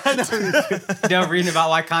shooting. good earlier. Done reading about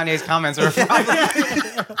why Kanye's comments are a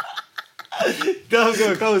problem. Go,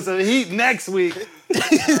 go, go. So Heat next week. All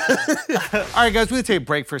right, guys, we're going to take a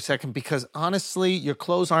break for a second because honestly, your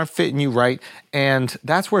clothes aren't fitting you right. And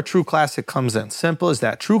that's where True Classic comes in. Simple as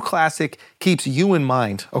that. True Classic keeps you in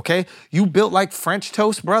mind, okay? You built like French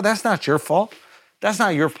toast, bro. That's not your fault. That's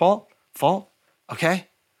not your fault, okay?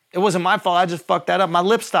 It wasn't my fault. I just fucked that up. My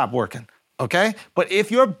lips stopped working, okay? But if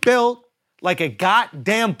you're built like a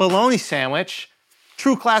goddamn bologna sandwich,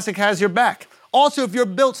 True Classic has your back. Also, if you're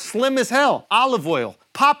built slim as hell, olive oil,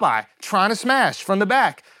 Popeye, trying to smash from the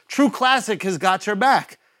back, True Classic has got your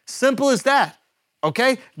back. Simple as that,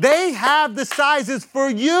 okay? They have the sizes for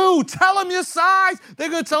you. Tell them your size. They're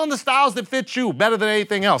gonna tell them the styles that fit you better than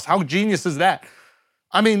anything else. How genius is that?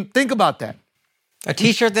 I mean, think about that. A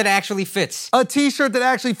t-shirt that actually fits. A t-shirt that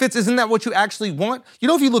actually fits, isn't that what you actually want? You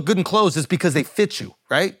know, if you look good in clothes, it's because they fit you,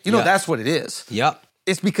 right? You know, Yeah. that's what it is. Yup.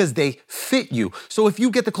 It's because they fit you. So if you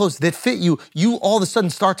get the clothes that fit you, you all of a sudden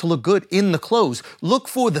start to look good in the clothes. Look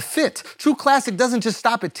for the fit. True Classic doesn't just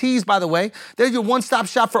stop at tees, by the way. They're your one-stop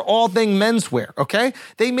shop for all thing menswear, okay?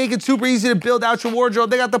 They make it super easy to build out your wardrobe.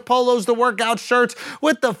 They got the polos, the workout shirts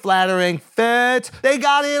with the flattering fit. They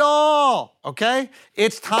got it all, okay?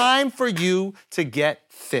 It's time for you to get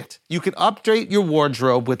fit. You can update your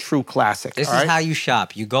wardrobe with True Classic. This all is right? how you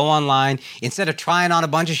shop. You go online, instead of trying on a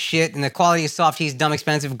bunch of shit and the quality is soft tees, dumb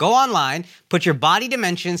expensive, go online, put your body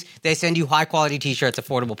dimensions, they send you high quality t-shirts,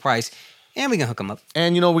 affordable price, and we can hook them up.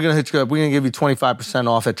 And you know, we're gonna hit you up. We're gonna give you 25%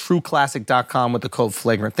 off at trueclassic.com with the code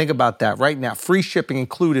Flagrant. Think about that right now. Free shipping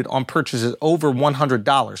included on purchases over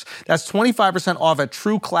 $100. That's 25% off at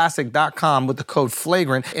trueclassic.com with the code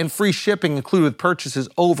Flagrant, and free shipping included with purchases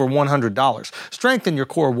over $100. Strengthen your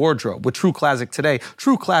core wardrobe with True Classic today.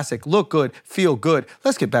 True Classic, look good, feel good.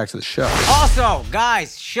 Let's get back to the show. Also,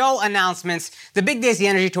 guys, show announcements. The Big Days, the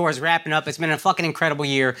Energy Tour is wrapping up. It's been a fucking incredible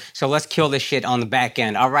year, so let's kill this shit on the back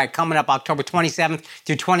end. All right, coming up October 27th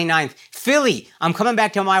through 29th, Philly. I'm coming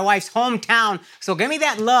back to my wife's hometown, so give me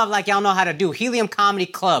that love like y'all know how to do. Helium Comedy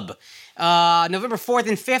Club. November 4th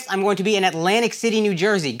and 5th, I'm going to be in Atlantic City, New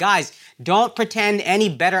Jersey. Guys, don't pretend any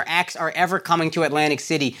better acts are ever coming to Atlantic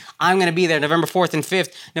City. I'm going to be there November 4th and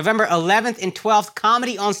 5th. November 11th and 12th,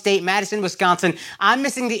 Comedy on State, Madison, Wisconsin. I'm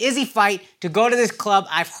missing the Izzy fight to go to this club.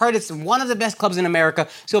 I've heard it's one of the best clubs in America,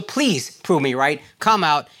 so please prove me right. Come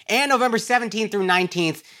out. And November 17th through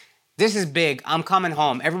 19th, this is big. I'm coming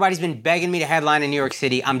home. Everybody's been begging me to headline in New York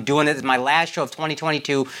City. I'm doing it. It's my last show of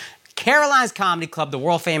 2022. Caroline's Comedy Club, the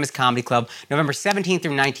world-famous comedy club, November 17th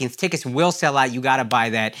through 19th. Tickets will sell out. You got to buy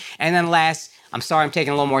that. And then last, I'm sorry I'm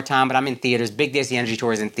taking a little more time, but I'm in theaters. Big Days, the Energy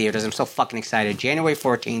Tour is in theaters. I'm so fucking excited. January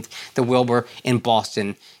 14th, the Wilbur in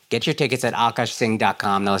Boston. Get your tickets at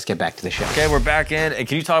akashsing.com. Now let's get back to the show. Okay, we're back in. And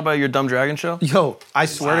can you talk about your Dumb Dragon show? Yo, I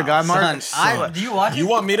swear to God, Mark. Son, do you watch it? You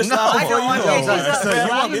want me to stop I before don't you want go? to. Jesus, Son, man.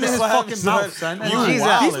 you want me in to his slap fucking son? mouth, son. You Jesus.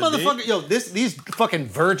 wildin', These dude. motherfuckers, yo, these fucking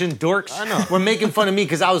virgin dorks were making fun of me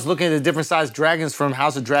because I was looking at the different sized dragons from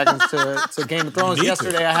House of Dragons to Game of Thrones. Me too.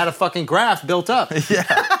 Yesterday, I had a fucking graph built up.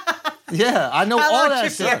 Yeah, I know How all long that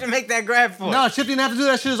chips do you have to shit. make that grab for? No, Chip didn't have to do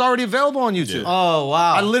that. Shit is already available on YouTube. Oh,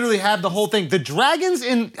 wow. I literally have the whole thing. The dragons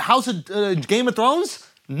in House of Game of Thrones,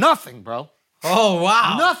 nothing, bro. Oh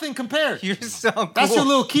wow. Nothing compared. You're so cool. That's your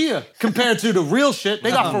little Kia compared to the real shit.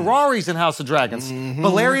 They got Ferraris in House of Dragons.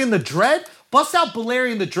 Balerion the Dread? Bust out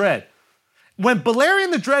Balerion the Dread. When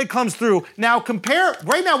Balerion the Dread comes through, now compare,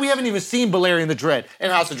 right now we haven't even seen Balerion the Dread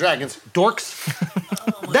in House of Dragons. Dorks.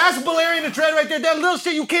 That's Balerion the Dread right there. That little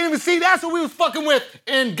shit you can't even see, that's what we was fucking with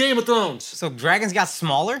in Game of Thrones. So dragons got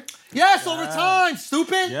smaller? Yes, over time,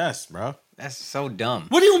 stupid. Yes, bro. That's so dumb.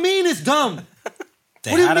 What do you mean it's dumb?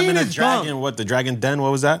 They What do you had him mean in a it's dumb? dragon. What, the dragon den?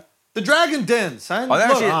 What was that? The Dragon Den, son. Oh, that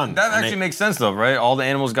Look, actually, that actually makes sense though, right? All the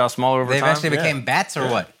animals got smaller over They time. eventually became bats or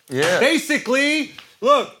what? Yeah. basically,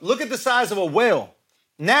 look at the size of a whale.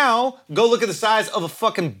 Now, go look at the size of a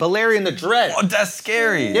fucking Balerion the Dread. Oh, that's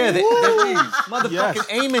scary. Yeah, these motherfucking Yes.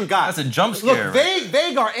 Aemon got. That's a jump Look, scare.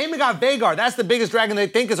 Vagar, Aemon got Vagar. That's the biggest dragon they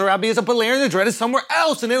think is around because a Balerion the Dread is somewhere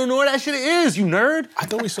else, and they don't know where that shit is, you nerd. I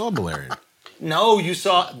thought we saw Balerion. No, you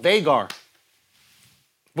saw Vagar.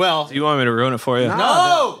 Well, Do you want me to ruin it for you?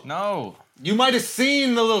 no! No. You might have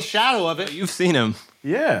seen the little shadow of it. You've seen him.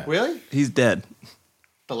 Yeah. Really? He's dead.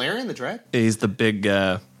 Balerion the Dread? He's the big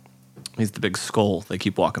skull they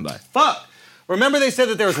keep walking by. Fuck. Remember they said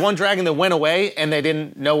that there was one dragon that went away and they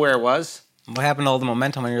didn't know where it was? What happened to all the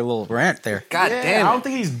momentum on your little rant there? God damn it.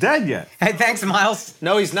 think he's dead yet. Hey, thanks, Miles.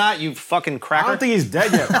 No, he's not, you fucking cracker. he's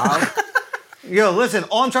dead yet, Miles. Yo, listen,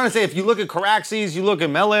 all I'm trying to say, if you look at Caraxes, you look at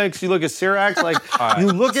Melix, you look at Syrax, like, you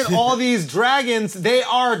look at all these dragons, they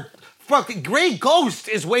are, fucking, Grey Ghost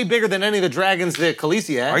is way bigger than any of the dragons that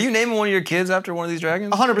Khaleesi had. Are you naming one of your kids after one of these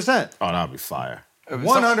dragons? 100%. Oh, that'd be fire.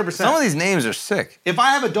 100%. Some of these names are sick. If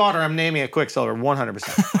I have a daughter, I'm naming it Quicksilver,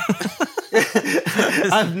 100%.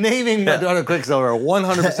 I'm naming my daughter Quicksilver,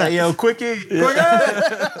 100%. Yo, Quickie.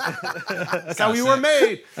 That's how we were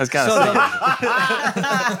made. That's kind of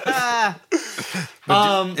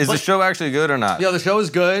Is the show actually good or not? Yo, the show is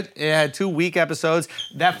good. It had 2 weak episodes.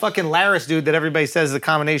 That fucking Laris dude that everybody says is a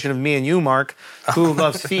combination of me and you, Mark, who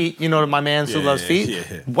loves feet. You know my man who loves feet.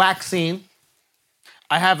 yeah. Whack scene.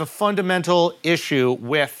 I have a fundamental issue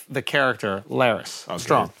with the character Laris.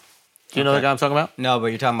 Strong. Do you know the guy I'm talking about? No, but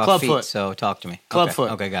you're talking about Clubfoot. feet, so talk to me.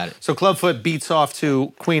 Clubfoot. Okay, got it. So Clubfoot beats off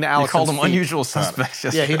to Queen You Alicent's called them feet. unusual suspects.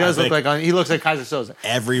 Yeah, he does I look like he looks like Kaiser Soze.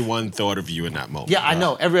 Everyone thought of you in that moment. Yeah, I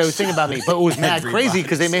know. Everybody was thinking about me, but it was mad Everybody. crazy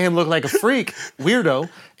because they made him look like a freak, weirdo,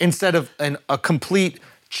 instead of a complete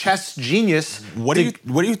chess genius. What do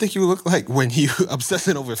you think you look like when you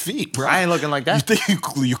obsessing over feet, bro? I ain't looking like that. You think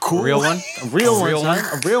you cool? Real one? A real one, real son. one?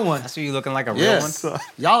 A real one. That's what you looking like, a real Yes. one?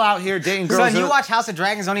 Y'all out here dating girls. Son, you watch House of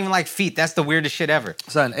Dragons, don't even like feet. That's the weirdest shit ever.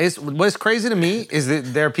 Son, what's crazy to me is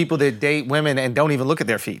that there are people that date women and don't even look at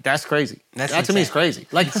their feet. That's crazy. That's that to me is insane. crazy.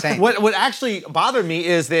 Like, Insane. what actually bothered me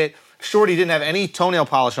is that Shorty didn't have any toenail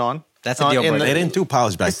polish on. That's a deal in breaker. They didn't do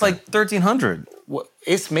polish back It's then. like 1300.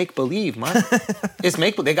 It's make believe, man. It's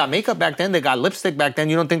make. They got makeup back then. They got lipstick back then.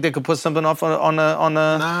 You don't think they could put something off on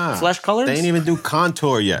the flesh colors? They didn't even do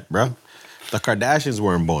contour yet, bro. The Kardashians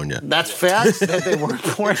weren't born yet. That's facts that they weren't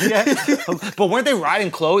born yet. But weren't they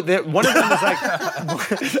riding clothes? One of them was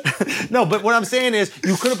like, no, but what I'm saying is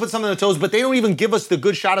you could have put something on the toes, but they don't even give us the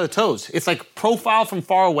good shot of the toes. It's like profile from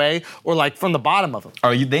far away or like from the bottom of them. Oh,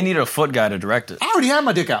 they needed a foot guy to direct it. I already had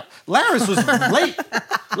my dick out. Laris was late.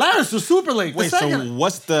 Laris was super late. Wait, so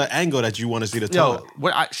what's the angle that you want to see the toe?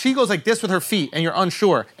 Yo, she goes like this with her feet, and you're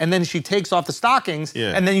unsure, and then she takes off the stockings,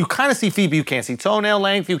 Yeah. and then you kind of see feet, but you can't see toenail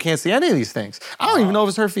length, you can't see any of these things. I don't even know if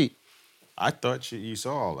it's her feet. I thought you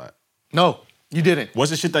saw all that. No, you didn't. What's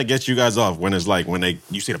the shit that gets you guys off when it's like when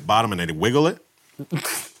you see the bottom and they wiggle it?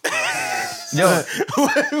 Yo,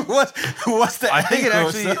 What's the? I think it angle,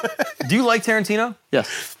 actually. son? Do you like Tarantino?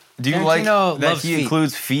 Yes. Do you like Tarantino that loves he feet.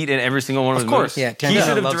 includes feet in every single one of his course. movies? Yeah, He Tarantino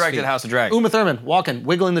should have loves directed feet. House of Dragons. Uma Thurman walking,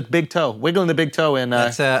 wiggling the big toe, in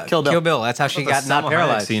That's Kill Bill. That's how she got Salma not Hayek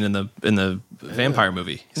paralyzed. scene in the vampire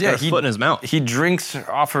movie. He's got a foot in his mouth. He drinks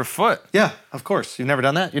off her foot. Yeah, of course. You've never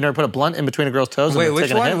done that? You never put a blunt in between a girl's toes? Wait, and then which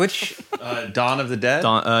taken a one? hit? Which? Dawn of the Dead.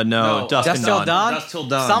 No, Dusk Dust and Till Dawn. Dawn? Dust Till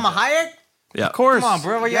Dawn. Salma Hayek? Yeah. Of course. Come on,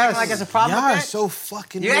 bro. What, you acting like it's a problem Y'all with are that? so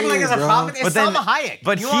fucking You acting like weird, it's a bro. problem? It's But then- Salma Hayek.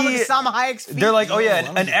 but you want to look he- at Salma Hayek's feet? They're like, oh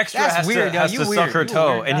yeah, an extra That's has weird, to, yo. has You to weird. suck her You a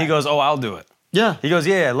toe, weird and he guy. goes, oh, I'll do it. Yeah. He goes,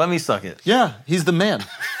 yeah, let me suck it. Yeah, he's the man.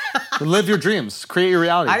 Live your dreams. Create your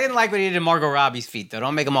reality. I didn't like what he did to Margot Robbie's feet, though.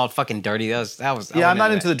 Don't make them all fucking dirty. That was. Yeah, I'm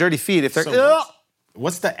not into the dirty feet. If they're,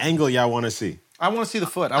 What's the angle y'all want to see? I want to see the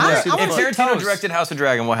foot. I want to see the I If wanna foot. see Tarantino toes. directed House of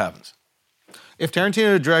Dragon, what happens? If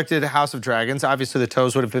Tarantino directed House of Dragons, obviously the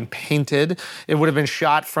toes would have been painted. It would have been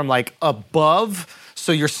shot from like above,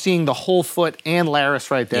 So you're seeing the whole foot and Laris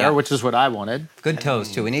right there, Yeah. which is what I wanted. Good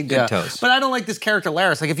toes, too. We need good toes. But I don't like this character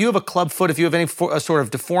Laris. Like if you have a club foot, if you have any sort of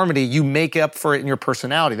deformity, you make up for it in your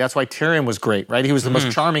personality. That's why Tyrion was great, right? He was the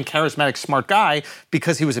most charming, charismatic, smart guy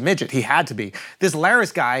because he was a midget. He had to be. This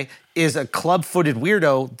Laris guy is a club-footed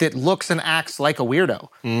weirdo that looks and acts like a weirdo.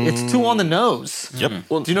 It's too on the nose. Yep.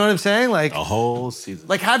 Do you know what I'm saying? Like, A whole season.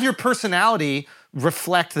 like have your personality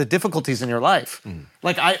reflect the difficulties in your life.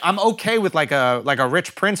 Like I'm okay with like a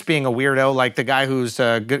rich prince being a weirdo, like the guy who's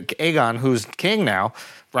Aegon, who's king now,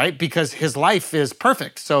 right? Because his life is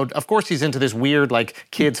perfect. So of course he's into this weird like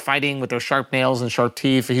kids fighting with their sharp nails and sharp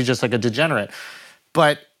teeth. He's just like a degenerate.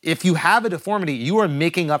 But if you have a deformity, you are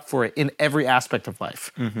making up for it in every aspect of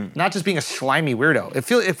life. Not just being a slimy weirdo.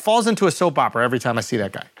 It falls into a soap opera every time I see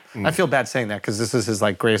that guy. I feel bad saying that because this is his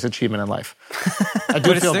like greatest achievement in life. I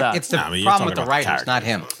do feel bad. It's the Nah, I mean, you're problem with talking the about the writers, not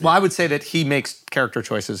him. Well, I would say that he makes character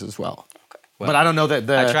choices as well. But I don't know that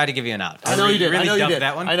the. I tried to give you an out. I know you did. Really I know you dumped did.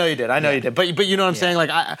 that one. I know you did. I know you did. But you know what I'm saying? Like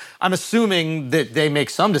I'm assuming that they make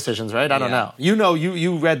some decisions, right? I don't know.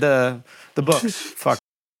 You read the books. Fuck.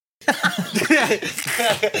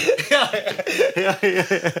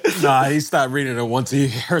 Nah, he stopped reading it once he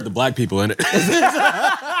heard the black people in it.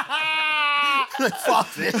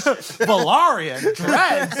 Fuck this. Valarian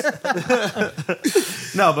dreads.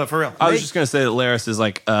 No, but for real. I was just gonna say that Laris is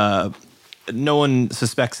like no one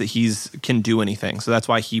suspects that can do anything, so that's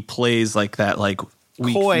why he plays like that like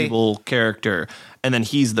weak, Coy. feeble character, and then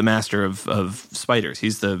he's the master of spiders.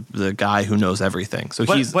 He's the guy who knows everything. So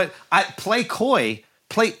But I play coy,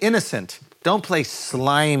 play innocent. Don't play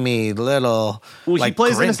slimy little. well, like he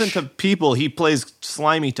plays Grinch. innocent to people. He plays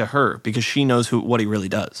slimy to her because she knows what he really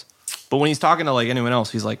does. But when he's talking to like anyone else,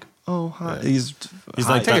 he's like, "Oh, hi." He's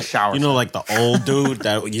like Take a that- shower. You know, like the old dude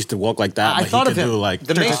that used to walk like that. I but thought he of could him. do like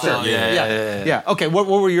The Maester. Yeah. Okay. What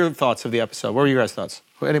were your thoughts of the episode? What were your guys' thoughts?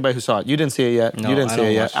 Anybody who saw it? You didn't see it yet. No, you didn't I see don't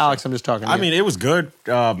it yet. watch Alex, I'm just talking. To I you. mean, it was good.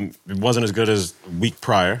 It wasn't as good as week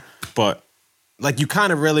prior, but like you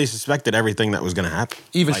kind of really suspected everything that was going to happen.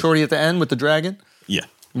 even like, Shorty at the end with the dragon. Yeah.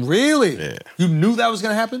 Really? Yeah. You knew that was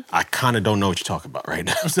going to happen? I kind of don't know what you're talking about right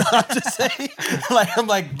now. So I'm just saying, I'm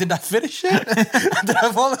like, did I finish it? Did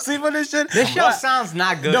I fall asleep on this shit? This show What? sounds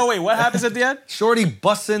not good. No, wait, what happens at the end? Shorty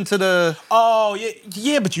busts into the. Oh,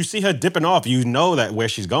 yeah, but you see her dipping off. You know that where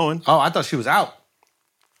she's going. Oh, I thought she was out.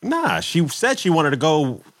 Nah, she said she wanted to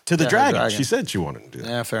go to the Yeah, the dragon. dragon. She said she wanted to do that.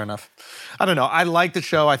 Yeah, fair enough. I don't know. I like the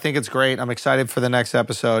show. I think it's great. I'm excited for the next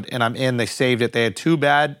episode, and I'm in. They saved it. They had 2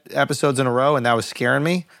 bad episodes in a row, and that was scaring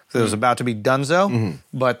me because it was about to be donezo.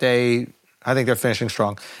 But I think they're finishing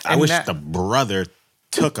strong. I And wish that- the brother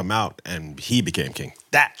took him out and he became king.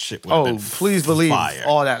 That shit would have Oh, been please believe fire.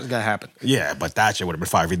 all that is going to happen. Yeah, but that shit would have been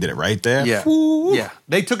fire if he did it right there. Yeah, Woo. yeah.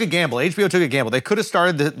 They took a gamble. HBO took a gamble. They could have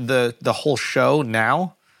started the whole show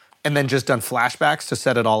now, and then just done flashbacks to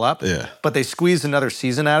set it all up. Yeah. But they squeezed another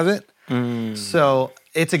season out of it. So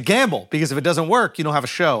it's a gamble because if it doesn't work, you don't have a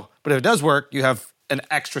show. But if it does work, you have an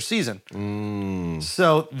extra season.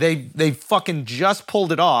 So they fucking just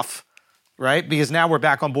pulled it off, right? Because now we're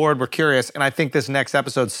back on board. We're curious, and I think this next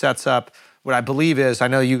episode sets up what I believe is. I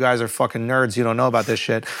know you guys are fucking nerds. You don't know about this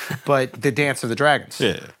shit, but the Dance of the Dragons.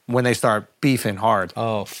 Yeah. When they start beefing hard.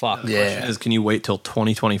 Oh, fuck. is, can you wait till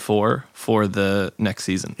 2024 for the next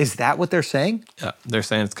season? Is that what they're saying? Yeah, they're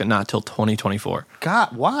saying it's not till 2024.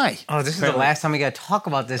 God, why? Oh, this is the last time we got to talk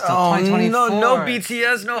about this till 2024.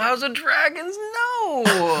 BTS, no House of Dragons, no.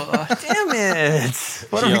 Damn it.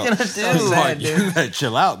 What are we going to do? You better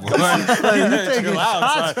chill out, boy. Taking Chill out,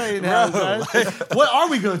 shots son. right now, son. What are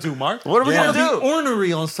we gonna do, Mark? What are we We're gonna be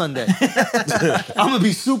ornery on Sunday. I'm gonna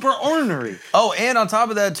be super ornery. Oh, and on top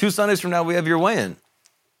of that, 2 Sundays from now, we have your weigh-in.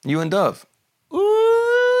 You and Dove.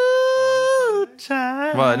 Ooh,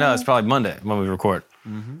 child. Well, no, it's probably Monday when we record.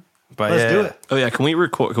 But Let's yeah, do it. Oh yeah, can we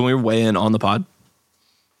record? Can we weigh in on the pod?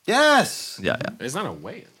 Yes. Yeah, yeah. It's not a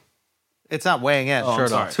weigh-in. It's not weighing in. I'm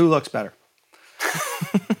sorry. Who looks better?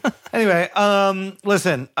 Anyway,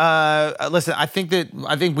 listen. I think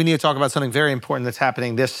we need to talk about something very important that's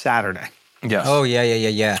happening this Saturday. Yes. Oh,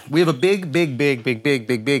 yeah. We have a big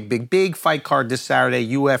fight card this Saturday,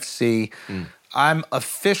 UFC. I'm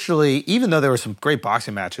officially, even though there were some great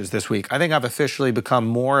boxing matches this week, I think I've officially become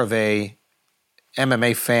more of a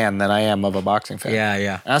MMA fan than I am of a boxing fan.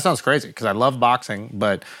 Yeah. And that sounds crazy because I love boxing,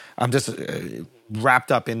 but I'm just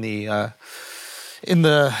wrapped up in the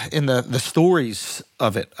stories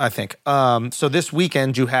of it, I think. So this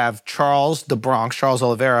weekend you have Charles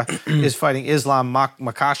Oliveira is fighting Islam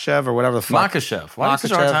Makhachev or whatever the fuck. Makhachev. Why do you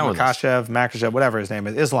such a hard time with this? Makhachev, whatever his name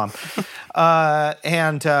is, Islam.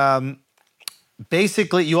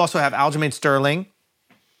 Basically you also have Aljamain Sterling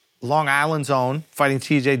Long Island's own, fighting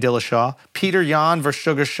TJ Dillashaw. Peter Yan versus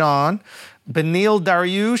Sugar Sean. Benil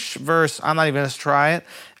Dariush versus, I'm not even going to try it.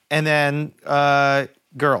 And then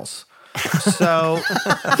girls. So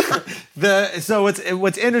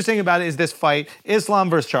what's interesting about it is this fight, Islam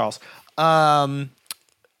versus Charles.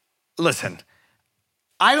 Listen,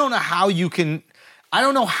 I don't know how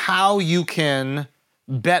you can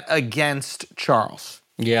bet against Charles.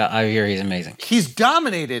 Yeah, I hear he's amazing. He's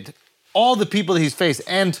dominated all the people that he's faced,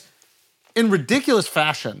 and in ridiculous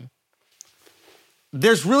fashion.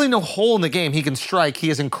 There's really no hole in the game. He can strike. He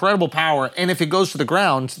has incredible power. And if it goes to the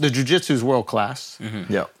ground, the jiu-jitsu is world class.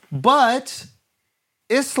 Mm-hmm. Yeah. But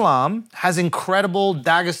Islam has incredible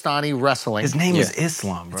Dagestani wrestling. His name is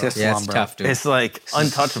Islam, bro. It's Islam, Yeah, it's bro. tough, dude. It's like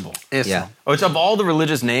untouchable. Islam. Yeah. Which of all the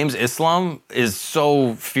religious names, Islam is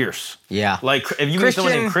so fierce. Yeah. Like if you meet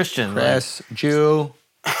someone named Christian, like, Chris, Jew.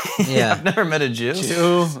 Yeah. I've never met a Jew,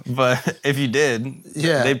 but if you did,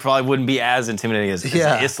 Yeah. they probably wouldn't be as intimidating as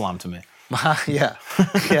Islam to me. Yeah.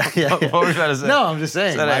 What were you trying to say? No, I'm just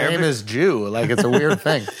saying. that My Arabic? name is Jew. Like, it's a weird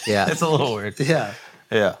thing. Yeah. It's a little weird. Yeah.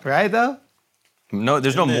 Yeah. Right, though? No,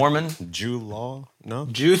 there's no Mormon. Jew law? No?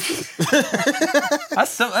 Jew. That's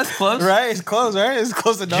close. Right? It's close, right? It's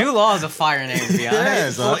close enough. Jew Law is a fire name, to be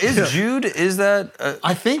honest. Well, is Jude, is that...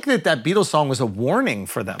 I think that Beatles song was a warning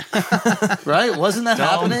for them. Right? Wasn't that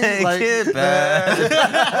Don't happening? make it bad.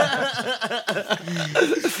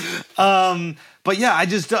 But yeah,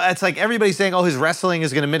 it's like everybody's saying, oh, his wrestling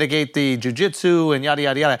is going to mitigate the jiu-jitsu and yada,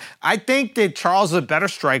 yada, yada. I think that Charles is a better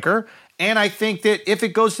striker. And I think that if it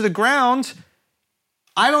goes to the ground,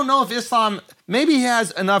 I don't know if Islam, maybe he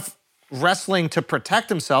has enough wrestling to protect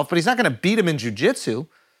himself, but he's not going to beat him in jiu-jitsu.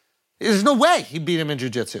 There's no way he'd beat him in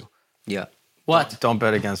jiu-jitsu. Yeah. What? Don't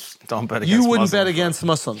bet against You wouldn't Muslims. bet against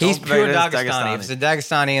Muslims. He's Don't pure bet against Dagestani. If it's a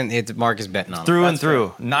Dagestani, and it's Mark is betting on him. Through and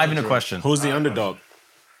through. Not even a question. Who's the underdog?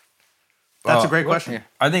 That's a great question.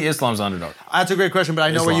 I think Islam's the underdog. That's a great question, but I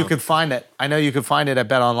know where you Islam. could find it. I know you can find it at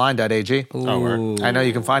betonline.ag. Oh, word. I know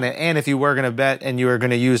you can find it. And if you were going to bet and you were going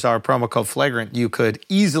to use our promo code Flagrant, you could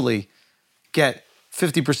easily get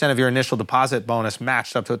 50% of your initial deposit bonus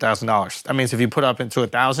matched up to $1,000. That means if you put up into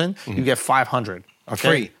 $1,000, you get $500.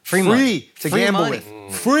 Okay? Free money. to Free gamble money.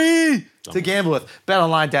 with. Free to gamble with.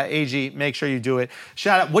 BetOnline.ag. Make sure you do it.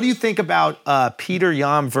 Shout out. What do you think about Peter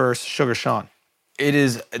Yan versus Sugar Sean? It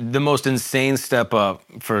is the most insane step up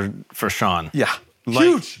for Sean. Yeah. Like,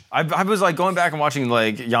 Huge. I was like going back and watching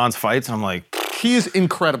like Jan's fights, and I'm like, He is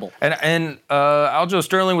incredible. and Aljo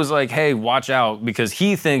Sterling was like, hey, watch out, because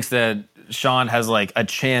he thinks that Sean has like a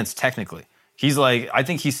chance technically. He's like, I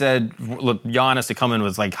think he said, look, Jan has to come in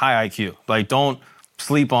with like high IQ. Like, don't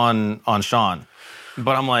sleep on Sean.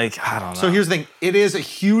 But I'm like, I don't know. So here's the thing. It is a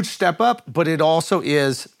huge step up, but it also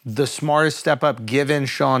is the smartest step up given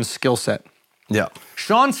Sean's skill set. yeah.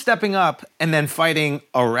 Sean stepping up and then fighting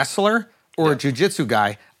a wrestler or a jiu-jitsu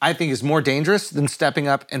guy, I think is more dangerous than stepping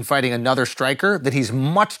up and fighting another striker that he's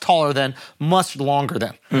much taller than, much longer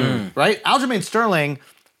than. Right? Aljamain Sterling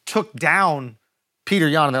took down Peter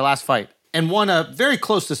Yan in their last fight and won a very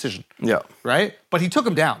close decision. Yeah. Right? But he took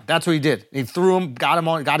him down. That's what he did. He threw him, got him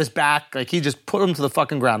on, got his back. Like, he just put him to the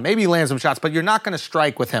fucking ground. Maybe he lands some shots, but you're not going to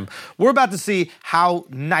strike with him. We're about to see how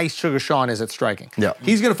nice Sugar Sean is at striking. Yeah.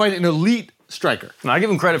 He's going to fight an elite striker. And I give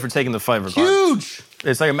him credit for taking the fight regardless. Huge.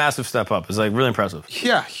 It's like a massive step up. It's like really impressive.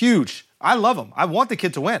 Yeah, huge. I love him. I want the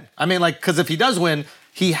kid to win. I mean, like, because if he does win,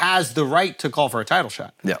 he has the right to call for a title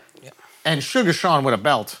shot. Yeah. And Sugar Sean with a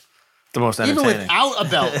belt, The most even entertaining. without a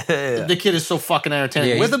belt, the kid is so fucking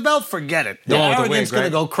entertaining. Yeah, with a belt, forget it. The one with the arrogance wig, gonna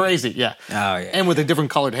right? go crazy. Yeah. Oh, yeah. And with the different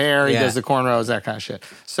colored hair, he Yeah. does the cornrows, that kind of shit.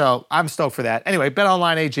 So I'm stoked for that. Anyway,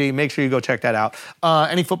 BetOnline AG. Make sure you go check that out.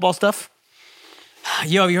 Any football stuff?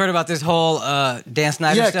 Yo, have you heard about this whole Dan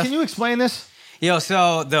Snyder Yeah. stuff? Can you explain this? Yo,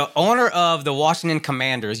 so the owner of the Washington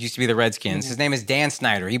Commanders used to be the Redskins. His name is Dan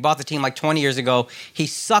Snyder. He bought the team like 20 years ago. He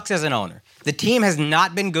sucks as an owner. The team has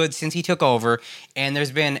not been good since he took over, and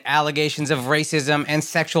there's been allegations of racism and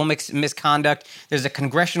sexual misconduct. There's a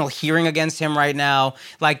congressional hearing against him right now.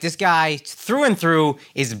 Like, this guy, through and through,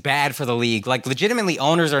 is bad for the league. Like, legitimately,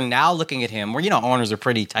 owners are now looking at him, where, you know, owners are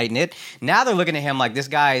pretty tight-knit. Now they're looking at him like, this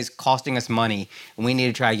guy is costing us money, and we need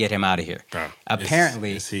to try to get him out of here.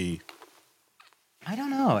 Apparently. Is he... I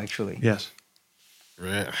don't know, actually. Yes.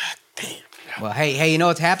 Damn. Well, hey, you know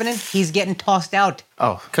what's happening? He's getting tossed out.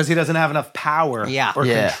 Oh, because he doesn't have enough power Yeah. or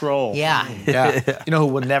Yeah. control. Yeah. Yeah. You know who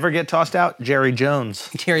will never get tossed out? Jerry Jones.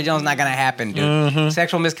 Terry Jones not gonna happen, dude.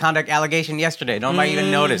 Sexual misconduct allegation yesterday. Nobody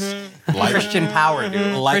even noticed. Christian power,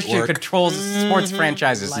 dude. Christian work. controls sports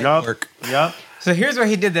franchises. Yup. So here's where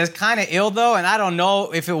he did this. Kind of ill though, and I don't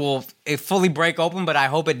know if it will it fully break open, but I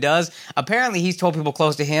hope it does. Apparently, he's told people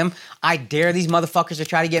close to him, I dare these motherfuckers to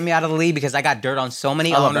try to get me out of the league because I got dirt on so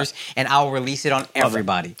many owners, and I'll release it on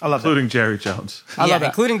everybody. I love that. Including Jerry Jones. I love that.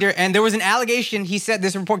 Including dirt. And there was an allegation. He said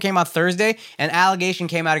this report came out Thursday. An allegation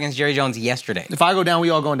came out against Jerry Jones yesterday. If I go down, we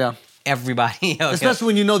all going down. Everybody. Especially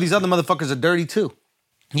when you know these other motherfuckers are dirty too.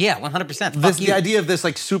 Yeah, 100%. The idea of this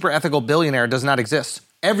like super ethical billionaire does not exist.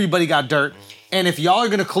 Everybody got dirt. And if y'all are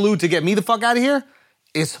going to collude to get me the fuck out of here,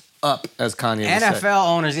 it's up, as Kanye NFL said.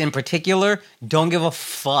 owners in particular don't give a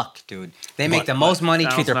fuck, dude. They make the most money,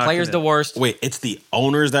 treat their Sounds players not the worst. Wait, it's the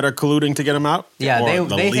owners that are colluding to get him out? Yeah, Or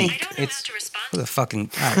they league? think it's who the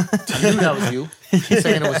fucking. All right. I knew that was you. He's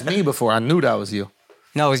saying it was me before. I knew that was you.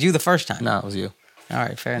 No, it was you the first time. No, it was you. All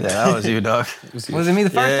right, fair enough. Yeah, that was you, dog. Was it me the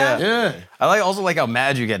first time? Yeah. I also like how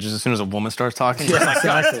mad you get just as soon as a woman starts talking.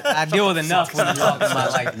 I deal with enough when you're talking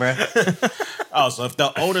about like, bro. Oh, so if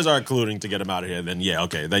the owners are colluding to get him out of here, then yeah,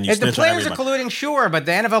 okay. Then you If the snitch on players are everybody. colluding, sure, but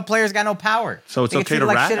the NFL players got no power. So it's They get okay to treated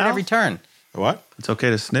like rat shit at now? every turn. What? It's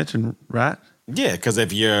okay to snitch and rat? Yeah, because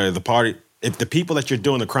if you're the party, if the people that you're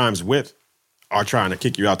doing the crimes with are trying to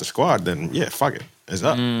kick you out the squad, then yeah, fuck it. It's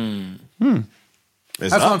up. It's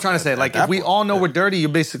That's up what I'm trying to say. at Like, that if we point. all know we're dirty, you're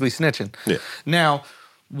basically snitching. Yeah. Now,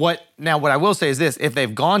 what I will say is this: if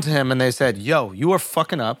they've gone to him and they said, "Yo, you are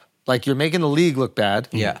fucking up. Like, you're making the league look bad.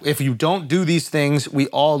 Yeah. If you don't do these things, we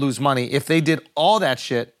all lose money." If they did all that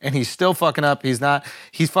shit and he's still fucking up, he's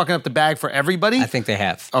fucking up the bag for everybody. I think they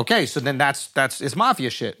have. Okay, so then that's it's mafia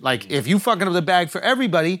shit. Like, if you fucking up the bag for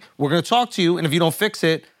everybody, we're gonna talk to you, and if you don't fix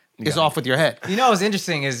it, it's off with your head. You know what's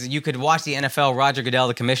interesting is you could watch the NFL, Roger Goodell,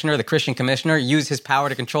 the commissioner, the Christian commissioner, use his power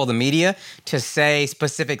to control the media to say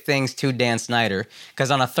specific things to Dan Snyder.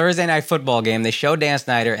 Because on a Thursday night football game, they show Dan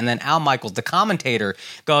Snyder, and then Al Michaels, the commentator,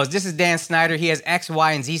 goes, "This is Dan Snyder. He has X,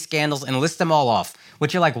 Y, and Z scandals," and lists them all off.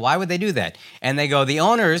 Which you're like, why would they do that? And they go, the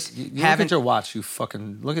owners You look at haven't. your watch. You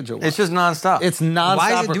fucking look at your watch. It's just nonstop. It's nonstop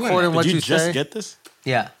Why is it doing recording that? what Did you you just say. get this?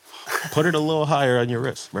 Yeah. Put it a little higher on your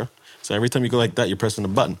wrist, bro. So every time you go like that, you're pressing a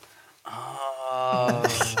button.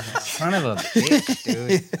 Son of a bitch,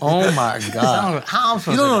 dude. Oh my god. How am I supposed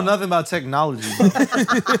You to don't know nothing about technology, bro.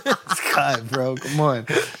 This guy, bro. Come on.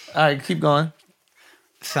 All right, keep going.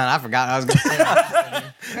 Son, I forgot what I was going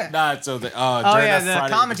to say. Nah, so the Oh, yeah,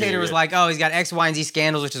 the commentator was like, oh, he's got X, Y, and Z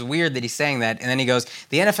scandals, which is weird that he's saying that. And then he goes,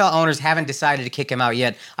 the NFL owners haven't decided to kick him out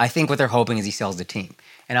yet. I think what they're hoping is he sells the team.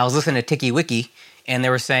 And I was listening to Tiki Wiki, and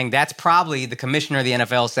they were saying that's probably the commissioner of the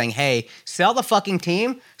NFL saying, hey, sell the fucking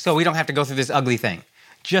team so we don't have to go through this ugly thing.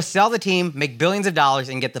 Just sell the team, make billions of dollars,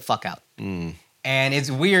 and get the fuck out. And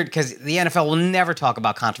it's weird because the NFL will never talk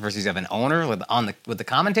about controversies of an owner with the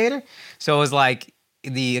commentator. So it was like,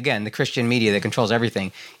 the Christian media that controls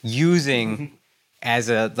everything, using as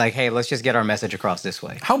a, like, hey, let's just get our message across this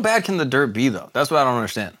way. How bad can the dirt be, though? That's what I don't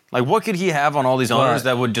understand. Like, what could he have on all these owners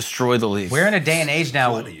that would destroy the league? We're in a day and age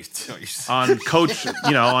now. On coach,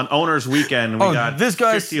 on owners weekend, we got this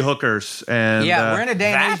guy's 50 hookers. And Yeah, we're in a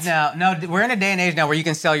day and age now. No, we're in a day and age now where you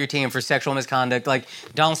can sell your team for sexual misconduct. Like,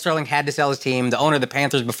 Donald Sterling had to sell his team. The owner of the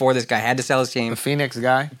Panthers before this guy had to sell his team. The Phoenix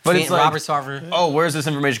guy. But it's like, Robert Sarver. oh, where's this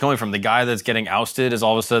information coming from? The guy that's getting ousted is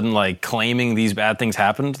all of a sudden, like, claiming these bad things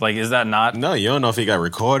happened? Like, is that not... No, you don't know if he got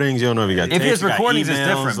recordings. You don't know if he got If he has tapes, he got recordings, it's emails,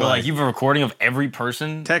 different. But, like, you have a recording of every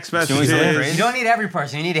person Text doing something messages. crazy? You don't need every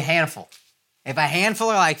person. You need a handful. If a handful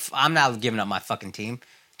are like, I'm not giving up my fucking team.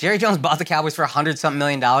 Jerry Jones bought the Cowboys for $100-something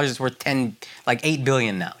million. It's worth $8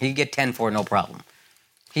 billion now. He could get 10 for it, no problem.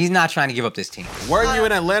 He's not trying to give up this team. Weren't you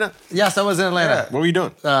in Atlanta? Yes, I was in Atlanta. What were you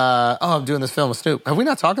doing? I'm doing this film with Snoop. Have we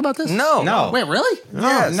not talked about this? No. Wait, really?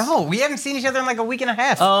 No, we haven't seen each other in like a week and a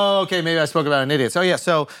half. Oh, okay. Maybe I spoke about an idiot. So yeah.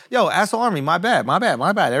 So Asshole Army. My bad.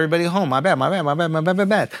 Everybody home. My bad.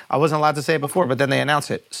 I wasn't allowed to say it before, but then they announced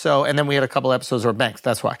it. So and then we had a couple episodes where Banks.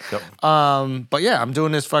 That's why. Yep. But yeah, I'm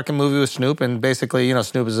doing this fucking movie with Snoop, and basically,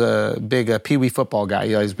 Snoop is a big Pee Wee football guy.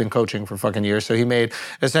 He's been coaching for fucking years. So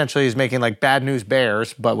he's making like Bad News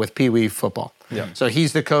Bears, but with Pee Wee football. Yeah. So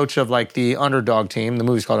he's the coach of like the underdog team. The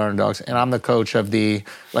movie's called Underdogs, and I'm the coach of the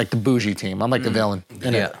bougie team. I'm like the villain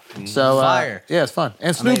in it. So Fire. yeah, it's fun.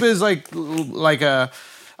 And Snoop is like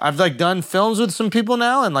I've like done films with some people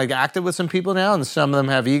now and like acted with some people now, and some of them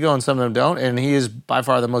have ego and some of them don't. And he is by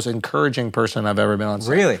far the most encouraging person I've ever been on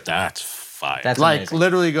set. Really? That's fire. That's Like amazing.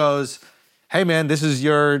 literally goes, hey man, this is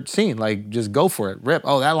your scene. Like just go for it. Rip.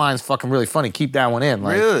 Oh, that line's fucking really funny. Keep that one in.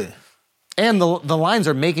 Like, Really? And the lines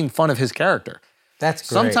are making fun of his character. That's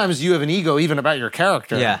great. Sometimes you have an ego even about your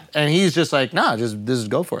character. Yeah. And he's just like, nah, just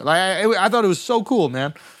go for it. Like I thought it was so cool,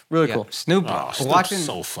 man. Really cool. Snoop, Snoop's watching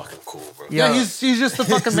so fucking cool, bro. Yeah, he's just the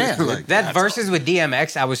fucking man. that verses with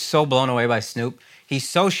DMX, I was so blown away by Snoop. He's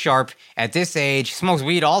so sharp at this age. Smokes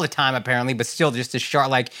weed all the time, apparently, but still just as sharp.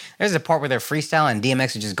 Like, there's a part where they're freestyling and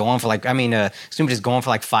DMX is just going for Snoop just going for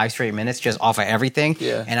like 5 straight minutes just off of everything.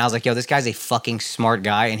 Yeah. And I was like, yo, this guy's a fucking smart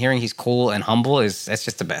guy. And hearing he's cool and humble that's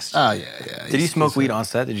just the best. Oh, yeah. Did he smoke weed on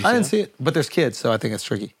set? Did you? I didn't see it, but there's kids, so I think it's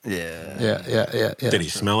tricky. Yeah. Yeah. Did he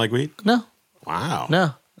smell like weed? No. Wow.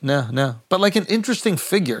 No. But like an interesting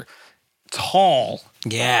figure. Tall,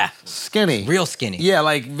 Yeah. skinny. Real skinny. Yeah,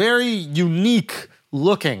 like very unique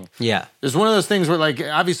looking. Yeah. It's one of those things where, like,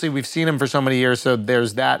 obviously we've seen him for so many years, so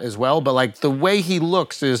there's that as well. But like the way he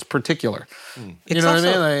looks is particular. You know what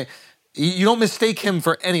I mean? Like, you don't mistake him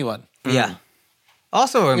for anyone. Yeah.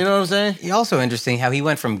 Also, You know what I'm saying? also interesting how he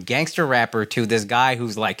went from gangster rapper to this guy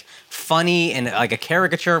who's like funny and like a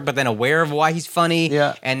caricature, but then aware of why he's funny.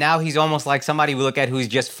 Yeah. And now he's almost like somebody we look at who's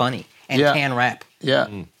just funny and Yeah. can rap. Yeah.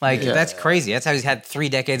 Like Yeah. that's crazy. That's how he's had 3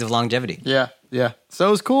 decades of longevity. Yeah. So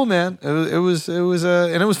it was cool, man. It was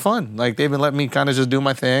and it was fun. Like they've been letting me kind of just do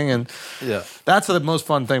my thing, and that's the most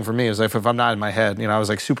fun thing for me. Is like if I'm not in my head, you know, I was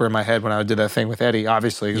like super in my head when I did that thing with Eddie,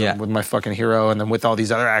 obviously, Yeah. with my fucking hero, and then with all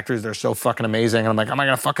these other actors, they're so fucking amazing, and I'm like, am I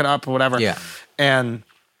gonna fuck it up or whatever? Yeah. And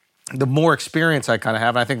the more experience I kind of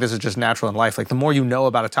have, and I think this is just natural in life, like the more you know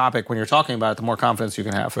about a topic when you're talking about it, the more confidence you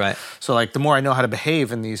can have. Right. So like the more I know how to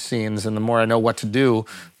behave in these scenes and the more I know what to do,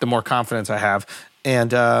 the more confidence I have.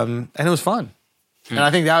 And it was fun. And I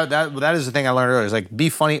think that is the thing I learned earlier, is like be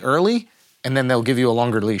funny early and then they'll give you a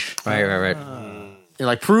longer leash. Right. You're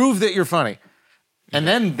like, prove that you're funny. And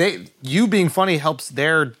then you being funny helps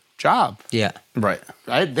their job. Yeah. Right.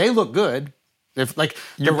 Right? They look good. If like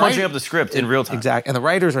You're punching up the script in real time. Exactly. And the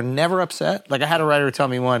writers are never upset. Like I had a writer tell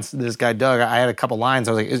me once, this guy Doug, I had a couple lines.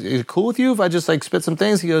 I was like, is it cool with you if I just like spit some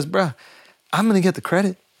things? He goes, bruh, I'm gonna get the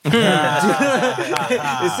credit. It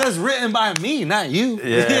says written by me, not you.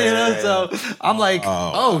 So I'm like,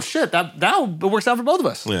 oh shit, that works out for both of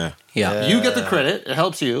us. Yeah. Yeah. You get the credit, it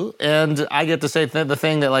helps you, and I get to say the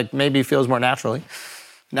thing that like maybe feels more natural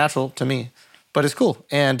to me. But it's cool.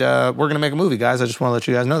 And we're gonna make a movie, guys. I just want to let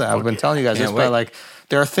you guys know that. I've been telling you guys this, but like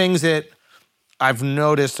there are things that I've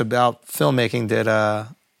noticed about filmmaking that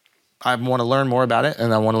I want to learn more about it,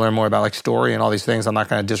 and I want to learn more about like story and all these things. I'm not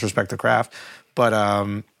gonna disrespect the craft,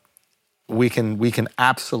 but we can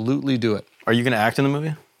absolutely do it. Are you going to act in the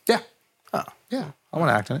movie? Yeah. Oh. Yeah. I want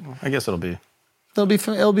to act in it. I guess it'll be. It'll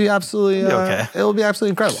be absolutely okay. It'll be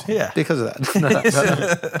absolutely incredible. Yeah. Because of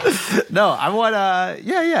that. No, I want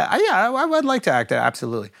I would like to act it,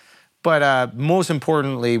 absolutely. But most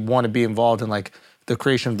importantly, want to be involved in like the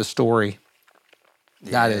creation of the story.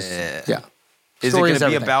 That is yeah. Is Story it going to be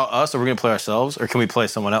everything. about us, or we're going to play ourselves, or can we play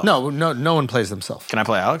someone else? No one plays themselves. Can I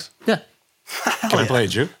play Alex? Yeah. Can I play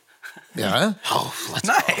you? Yeah.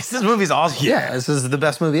 Nice. This movie's awesome. Yeah, this is the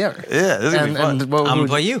best movie ever. Yeah, this is going to be fun. what I'm would- gonna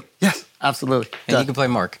play you, Yes, absolutely. and Done. you can play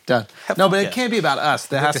Mark. Done. No, but yeah. it can't be about us.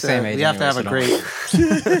 They have the to. same age We have to have a anyway, great.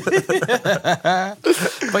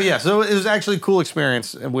 But yeah, so it was actually a cool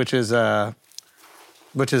experience, which is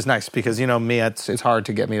nice because you know me, it's hard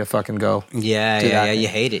to get me to fucking go. Yeah, Do yeah, that. yeah. You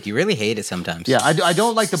hate it. You really hate it sometimes. Yeah, I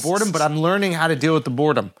don't like the boredom, but I'm learning how to deal with the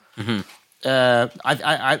boredom.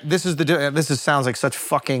 This sounds like such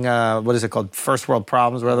fucking what is it called? First world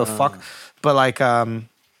problems, whatever the fuck. But like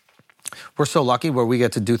we're so lucky where we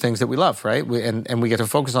get to do things that we love, right? And we get to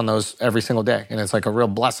focus on those every single day, and it's like a real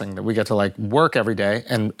blessing that we get to like work every day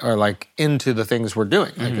and are like into the things we're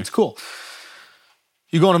doing. Like it's cool.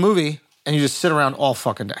 You go on a movie and you just sit around all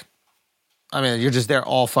fucking day. I mean, you're just there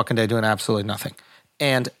all fucking day doing absolutely nothing.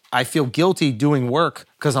 And I feel guilty doing work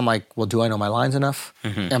because I'm like, well, do I know my lines enough?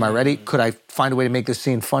 Am I ready? Could I find a way to make this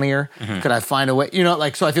scene funnier? Could I find a way,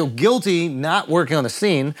 so I feel guilty not working on the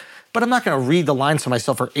scene, but I'm not going to read the lines to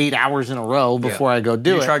myself for 8 hours in a row before I go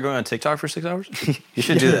do You it. try going on TikTok for 6 hours? You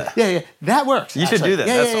should do that. Yeah, that works. You should do that.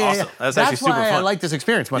 That's awesome. That's actually super why I fun. like this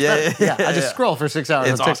experience much Yeah, better. yeah, I just yeah. scroll for 6 hours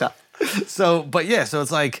It's on TikTok. So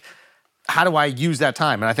it's like, how do I use that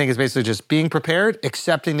time? And I think it's basically just being prepared,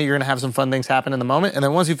 accepting that you're going to have some fun things happen in the moment. And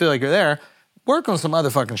then once you feel like you're there, work on some other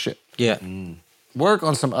fucking shit. Yeah. Work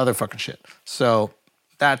on some other fucking shit. So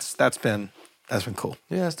that's been cool.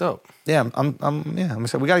 Yeah, that's dope. Yeah, I'm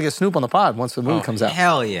excited. We got to get Snoop on the pod once the movie comes out.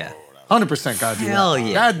 Hell yeah. 100% gotta do that. Hell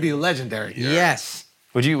yeah. That'd be legendary. Yes.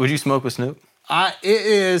 Would you smoke with Snoop? I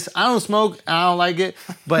don't smoke, I don't like it,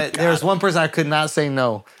 but there's one person I could not say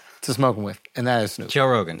no to smoking with. and that is Snoop. Joe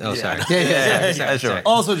Rogan. Oh, sorry. Yeah. Sure.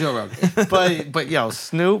 Also Joe Rogan. But yo,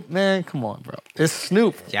 Snoop, man, come on, bro. It's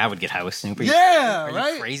Snoop. Yeah, I would get high with Snoop. Yeah, Are you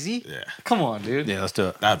right? crazy? Yeah. Come on, dude. Yeah, let's do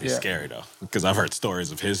it. That'd be Yeah. scary though, because I've heard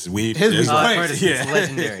stories of his weed. His It's weed. I've heard Crazy. it's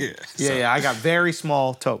legendary. Yeah, I got very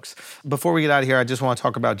small tokes. Before we get out of here, I just want to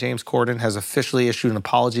talk about James Corden has officially issued an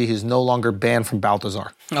apology. He's no longer banned from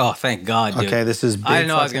Balthazar. Oh, thank God, dude. Okay, this is big I didn't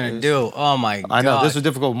know what I was fucking going to news. do. Oh, my God. I know, this was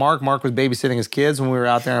difficult. Mark was babysitting his kids when we were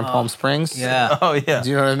out there in Palm Springs. Yeah. Oh yeah. Do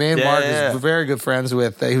you know what I mean? Yeah, Mark yeah. is very good friends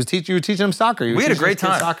with, you were teaching him soccer. You were We had a teaching great his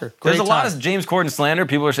kids time. Soccer. There's Great a lot time. of James Corden slander.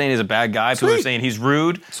 People are saying he's a bad guy. People are Sweet. saying he's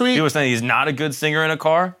rude. Sweet. People are saying he's not a good singer in a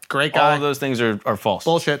car. Great All guy. of those things are false.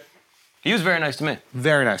 Bullshit. He was very nice to me.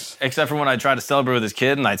 Very nice. Except for when I tried to celebrate with his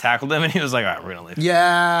kid and I tackled him and he was like, all right, we're going to leave.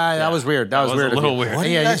 Yeah, that was weird. That was weird. a of little you. weird. What are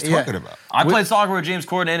you guys talking about? I played soccer with James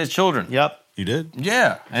Corden and his children. Yep. You did?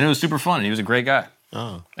 Yeah. And it was super fun. And he was a great guy.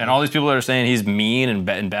 Oh, And all these people that are saying he's mean and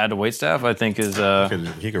bad to waitstaff, I think is...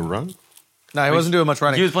 he could run. No, he wasn't doing much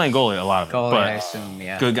running. he was playing goalie a lot of it. Goalie, but I assume,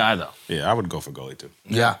 yeah. good guy, though. Yeah, I would go for goalie too.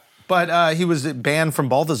 Yeah. But he was banned from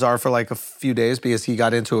Balthazar for like a few days because he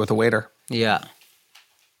got into it with a waiter. Yeah.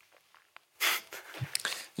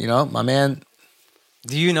 You know, my man,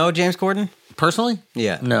 Do you know James Corden? personally,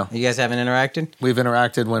 Yeah. No. You guys haven't interacted? we've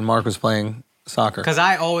interacted when Mark was playing soccer. Because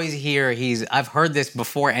I always hear I've heard this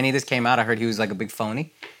before any of this came out. I heard he was like a big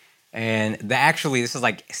phony. And actually, this is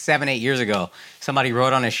like 7-8 years ago. Somebody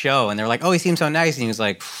wrote on his show and they're like, oh, he seems so nice. And he was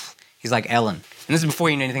like, he's like Ellen. And this is before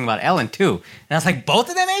you knew anything about Ellen, too. And I was like, both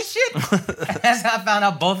of them ain't shit? That's how I found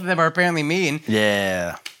out both of them are apparently mean.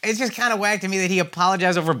 Yeah. It's just kind of whack to me that he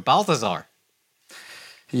apologized over Balthazar.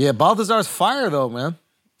 Yeah, Balthazar's fire though, man.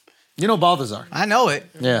 You know Balthazar. I know it.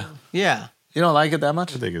 Yeah. Yeah. You don't like it that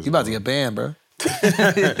much? think it's You about to get banned, bro.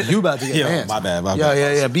 You about to get Yo, banned. my bad.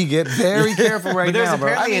 Yeah. Get very careful right But there's now,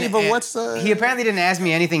 bro. apparently but what's he apparently didn't ask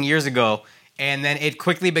me anything years ago, and then it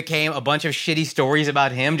quickly became a bunch of shitty stories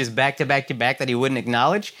about him, just back to back to back that he wouldn't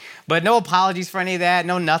acknowledge. But no apologies for any of that,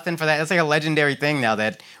 no nothing for that. It's like a legendary thing now.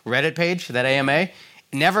 That Reddit page, that AMA,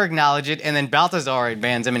 never acknowledge it, and then Balthazar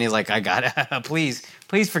bans him, and he's like, "I got please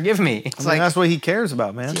forgive me." It's like that's what he cares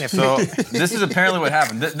about, man. So this is apparently what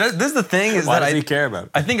happened. This is the thing is Why that does he care about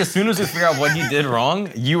it? I think as soon as we figure out what he did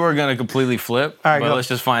wrong, you are going to completely flip. All right, but go. let's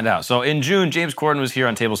just find out. So in June, James Corden was here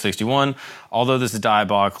on Table 61. Although this is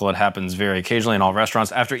diabolical, it happens very occasionally in all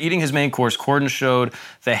restaurants. After eating his main course, Corden showed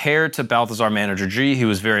the hair to Balthazar manager G. He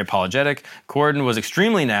was very apologetic. Corden was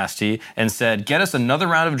extremely nasty and said, "Get us another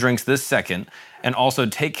round of drinks this second, and also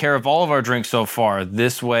take care of all of our drinks so far.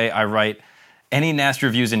 This way I write any nasty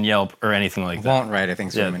reviews in Yelp or anything like that." won't write. I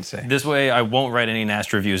think women say. This way I won't write any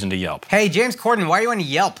nasty reviews into Yelp. Hey, James Corden, why are you on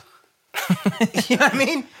Yelp? You know what I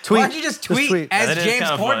mean? Why don't you just tweet, tweet. as That is James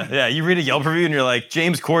kind of Corden? fun. Yeah, you read a Yelp review and you're like,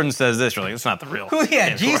 James Corden says this. You're like, it's not the real. Oh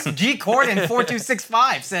yeah, James G Corden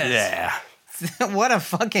 4265 says. Yeah. What a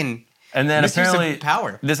fucking And then misuse of apparently,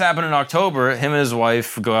 power. this happened in October. Him and his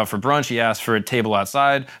wife go out for brunch. He asked for a table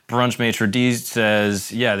outside. Brunch maitre D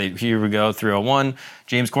says, yeah, here we go, 301.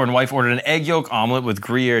 James Corden's wife ordered an egg yolk omelet with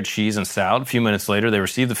Gruyere cheese and salad. A few minutes later, they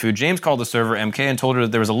received the food. James called the server, MK, and told her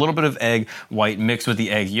that there was a little bit of egg white mixed with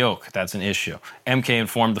the egg yolk. That's an issue. MK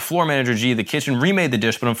informed the floor manager, G, the kitchen remade the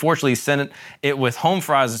dish, but unfortunately sent it with home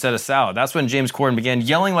fries instead of salad. That's when James Corden began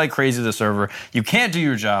yelling like crazy to the server, "You can't do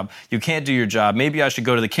your job. You can't do your job. Maybe I should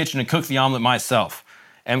go to the kitchen and cook the omelet myself."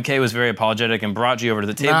 MK was very apologetic and brought G over to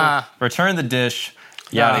the table, Nah. returned the dish.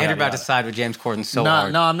 Yeah, Yeah, Andrew about to side with James Corden so Nah,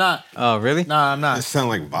 hard. no, I'm not. Oh, really? No, I'm It not. sounds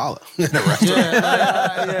like Vala.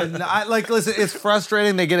 Listen, it's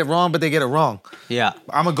frustrating. They get it wrong, but they get it wrong. Yeah.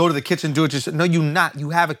 I'm gonna go to the kitchen, do it. Just no, you not. You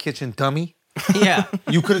have a kitchen, dummy. Yeah.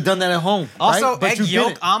 You could have done that at home. Also, right? But egg you yolk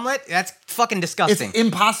didn't. omelet, that's fucking It's disgusting.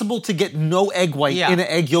 impossible to get no egg white Yeah. in an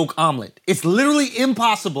egg yolk omelet. It's literally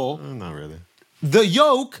impossible. Not really. The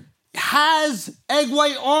yolk has egg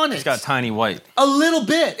white on it. It's got tiny white. A little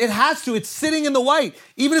bit. It has to. It's sitting in the white.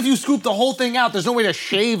 Even if you scoop the whole thing out, there's no way to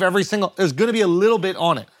shave every single. There's going to be a little bit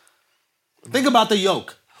on it. Think about the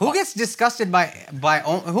yolk. Who gets disgusted by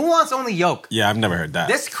who wants only yolk? Yeah, I've never heard that.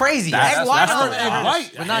 That's crazy. That's- egg white that's on the egg worst.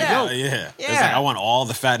 white. but not Yeah. yolk. Yeah. It's Yeah. like I want all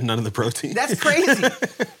the fat and none of the protein. That's crazy.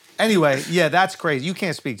 Anyway, yeah, that's crazy. You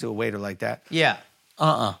can't speak to a waiter like that. Yeah.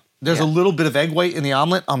 There's Yeah. a little bit of egg white in the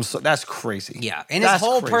omelet. That's crazy. Yeah. And his That's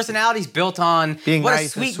whole crazy. personality's built on Being what nice a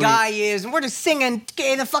and sweet sweet. guy is, and we're just singing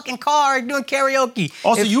in the fucking car doing karaoke.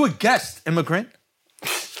 Also, If- you a guest immigrant.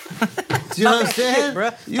 Do you know what I'm that saying? shit, bro.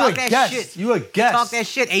 You Talk a that guest. shit. You a guest. Talk that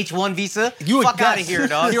shit. H1 visa. You a Fuck guest. out of here,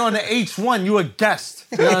 dog. You're on the H1. You a guest.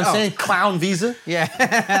 You know what I'm saying? Clown visa.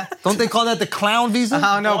 Yeah. Don't they call that the clown visa?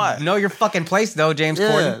 I don't know. Why? Know your fucking place, though, James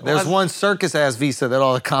Yeah, Corden. there's one circus ass visa that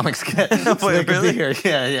all the comics get. So they can be here.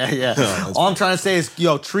 Yeah. All I'm trying to say is,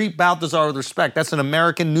 treat Balthazar with respect. That's an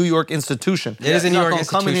American New York institution. It is a He's New not York gonna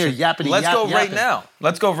come in here institution. yappity Let's yap, go right yapping. now.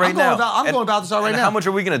 Let's go right now. I'm going Balthazar right and now. How much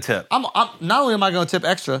are we gonna tip? I'm not only am I going to tip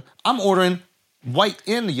extra, I'm ordering white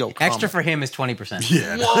in the yolk. Extra omelet. for him is 20%.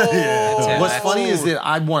 Yeah. What's funny is that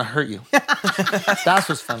I want to hurt you. That's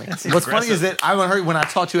what's funny. What's funny is that I want to hurt you when I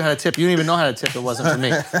taught you how to tip. You didn't even know how to tip. It wasn't for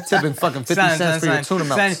me. Tipping fucking 50 cents for your tuna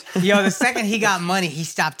melts. Yo, the second he got money, he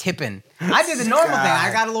stopped tipping. I did the normal thing.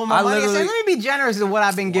 I got a little more I money. I said, literally- let me be generous with what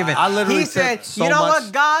I've been given. I literally He said, tipped so you know much.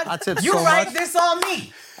 what, God? I tipped You so write much. this on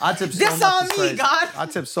me. I tip so This much. on it's me, crazy. God. I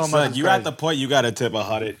tip so much. Son, it's you at crazy. the point you got to tip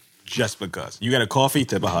 100 just because. You get a coffee,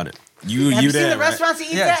 tip 100. You Have you there, seen the right? restaurants he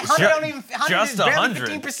eats Yeah, at? 100 don't even. 100 just is barely 100.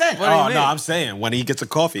 15%. What do you Oh, mean? no, I'm saying when he gets a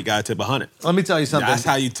coffee, you got to tip 100. Let me tell you something. That's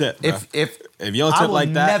how you tip, bro. If If you don't I tip will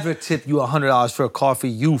like that, never tip you $100 for a coffee,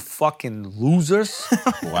 you fucking losers.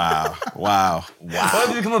 wow. What if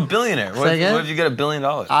you become a billionaire? What Say again? if you get $1 billion?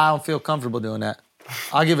 I don't feel comfortable doing that.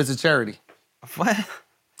 I'll give it to charity. What?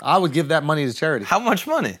 I would give that money to charity. How much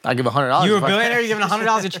money? I give $100. You a if I- billionaire? You giving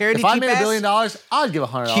 $100 to charity? If I cheap made $1 ass? billion, I'd give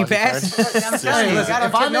 $100. Cheap to ass. charity. I'm telling Hey, you, listen, gotta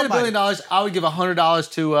if I tip made $1 nobody. billion, I would give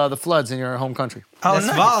 $100 to the floods in your home country. Oh, That's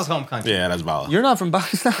nice. Vala's home country. Yeah, that's valid. You're not from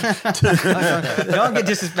Pakistan. Don't get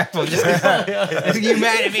disrespectful. Just you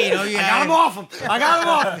mad at me? Don't you? I got him off him. I got him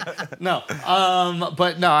off him. No,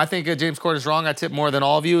 but no, I think James Corden is wrong. I tip more than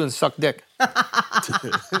all of you and suck dick.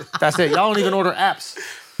 That's it. Y'all don't even order apps.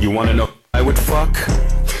 You wanna know I would fuck?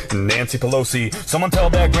 Nancy Pelosi. Someone tell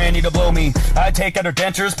that granny to blow me. I'd take out her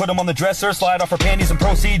dentures, put them on the dresser, slide off her panties and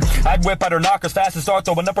proceed. I'd whip out her knockers fast and start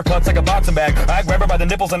throwing uppercuts like a boxing bag. I'd grab her by the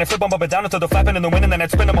nipples and I'd flip them up and down until they're flapping in the wind, and then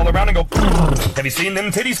I'd spin them all around and go. Have you seen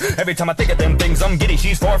them titties? Every time I think of them things, I'm giddy.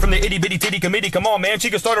 She's far from the itty bitty titty committee. Come on, man, she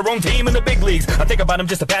could start her own team in the big leagues. I think about them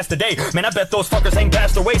just to pass the day. Man, I bet those fuckers hang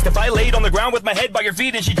past her waist. If I laid on the ground with my head by your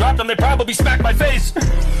feet and she dropped them, they'd probably smack my face.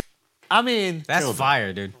 I mean, That's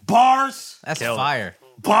fire, dude. bars. That's fire.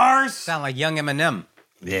 Bars. Sound like young Eminem.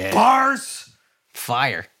 Bars.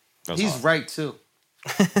 Fire. He's right, too.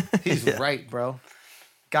 He's right, bro.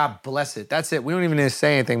 God bless it. That's it. We don't even need to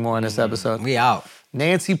say anything more in this episode. We out.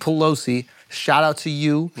 Nancy Pelosi, shout out to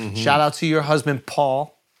you. Shout out to your husband,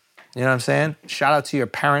 Paul. You know what I'm saying? Shout out to your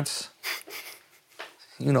parents.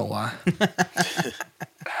 You know why.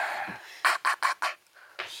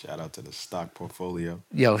 Shout out to the stock portfolio.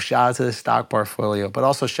 Yo, shout out to the stock portfolio, but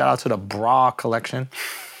also shout out to the bra collection.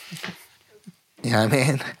 You know what I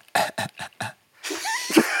mean?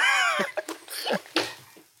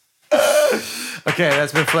 Okay,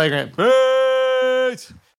 that's been flagrant.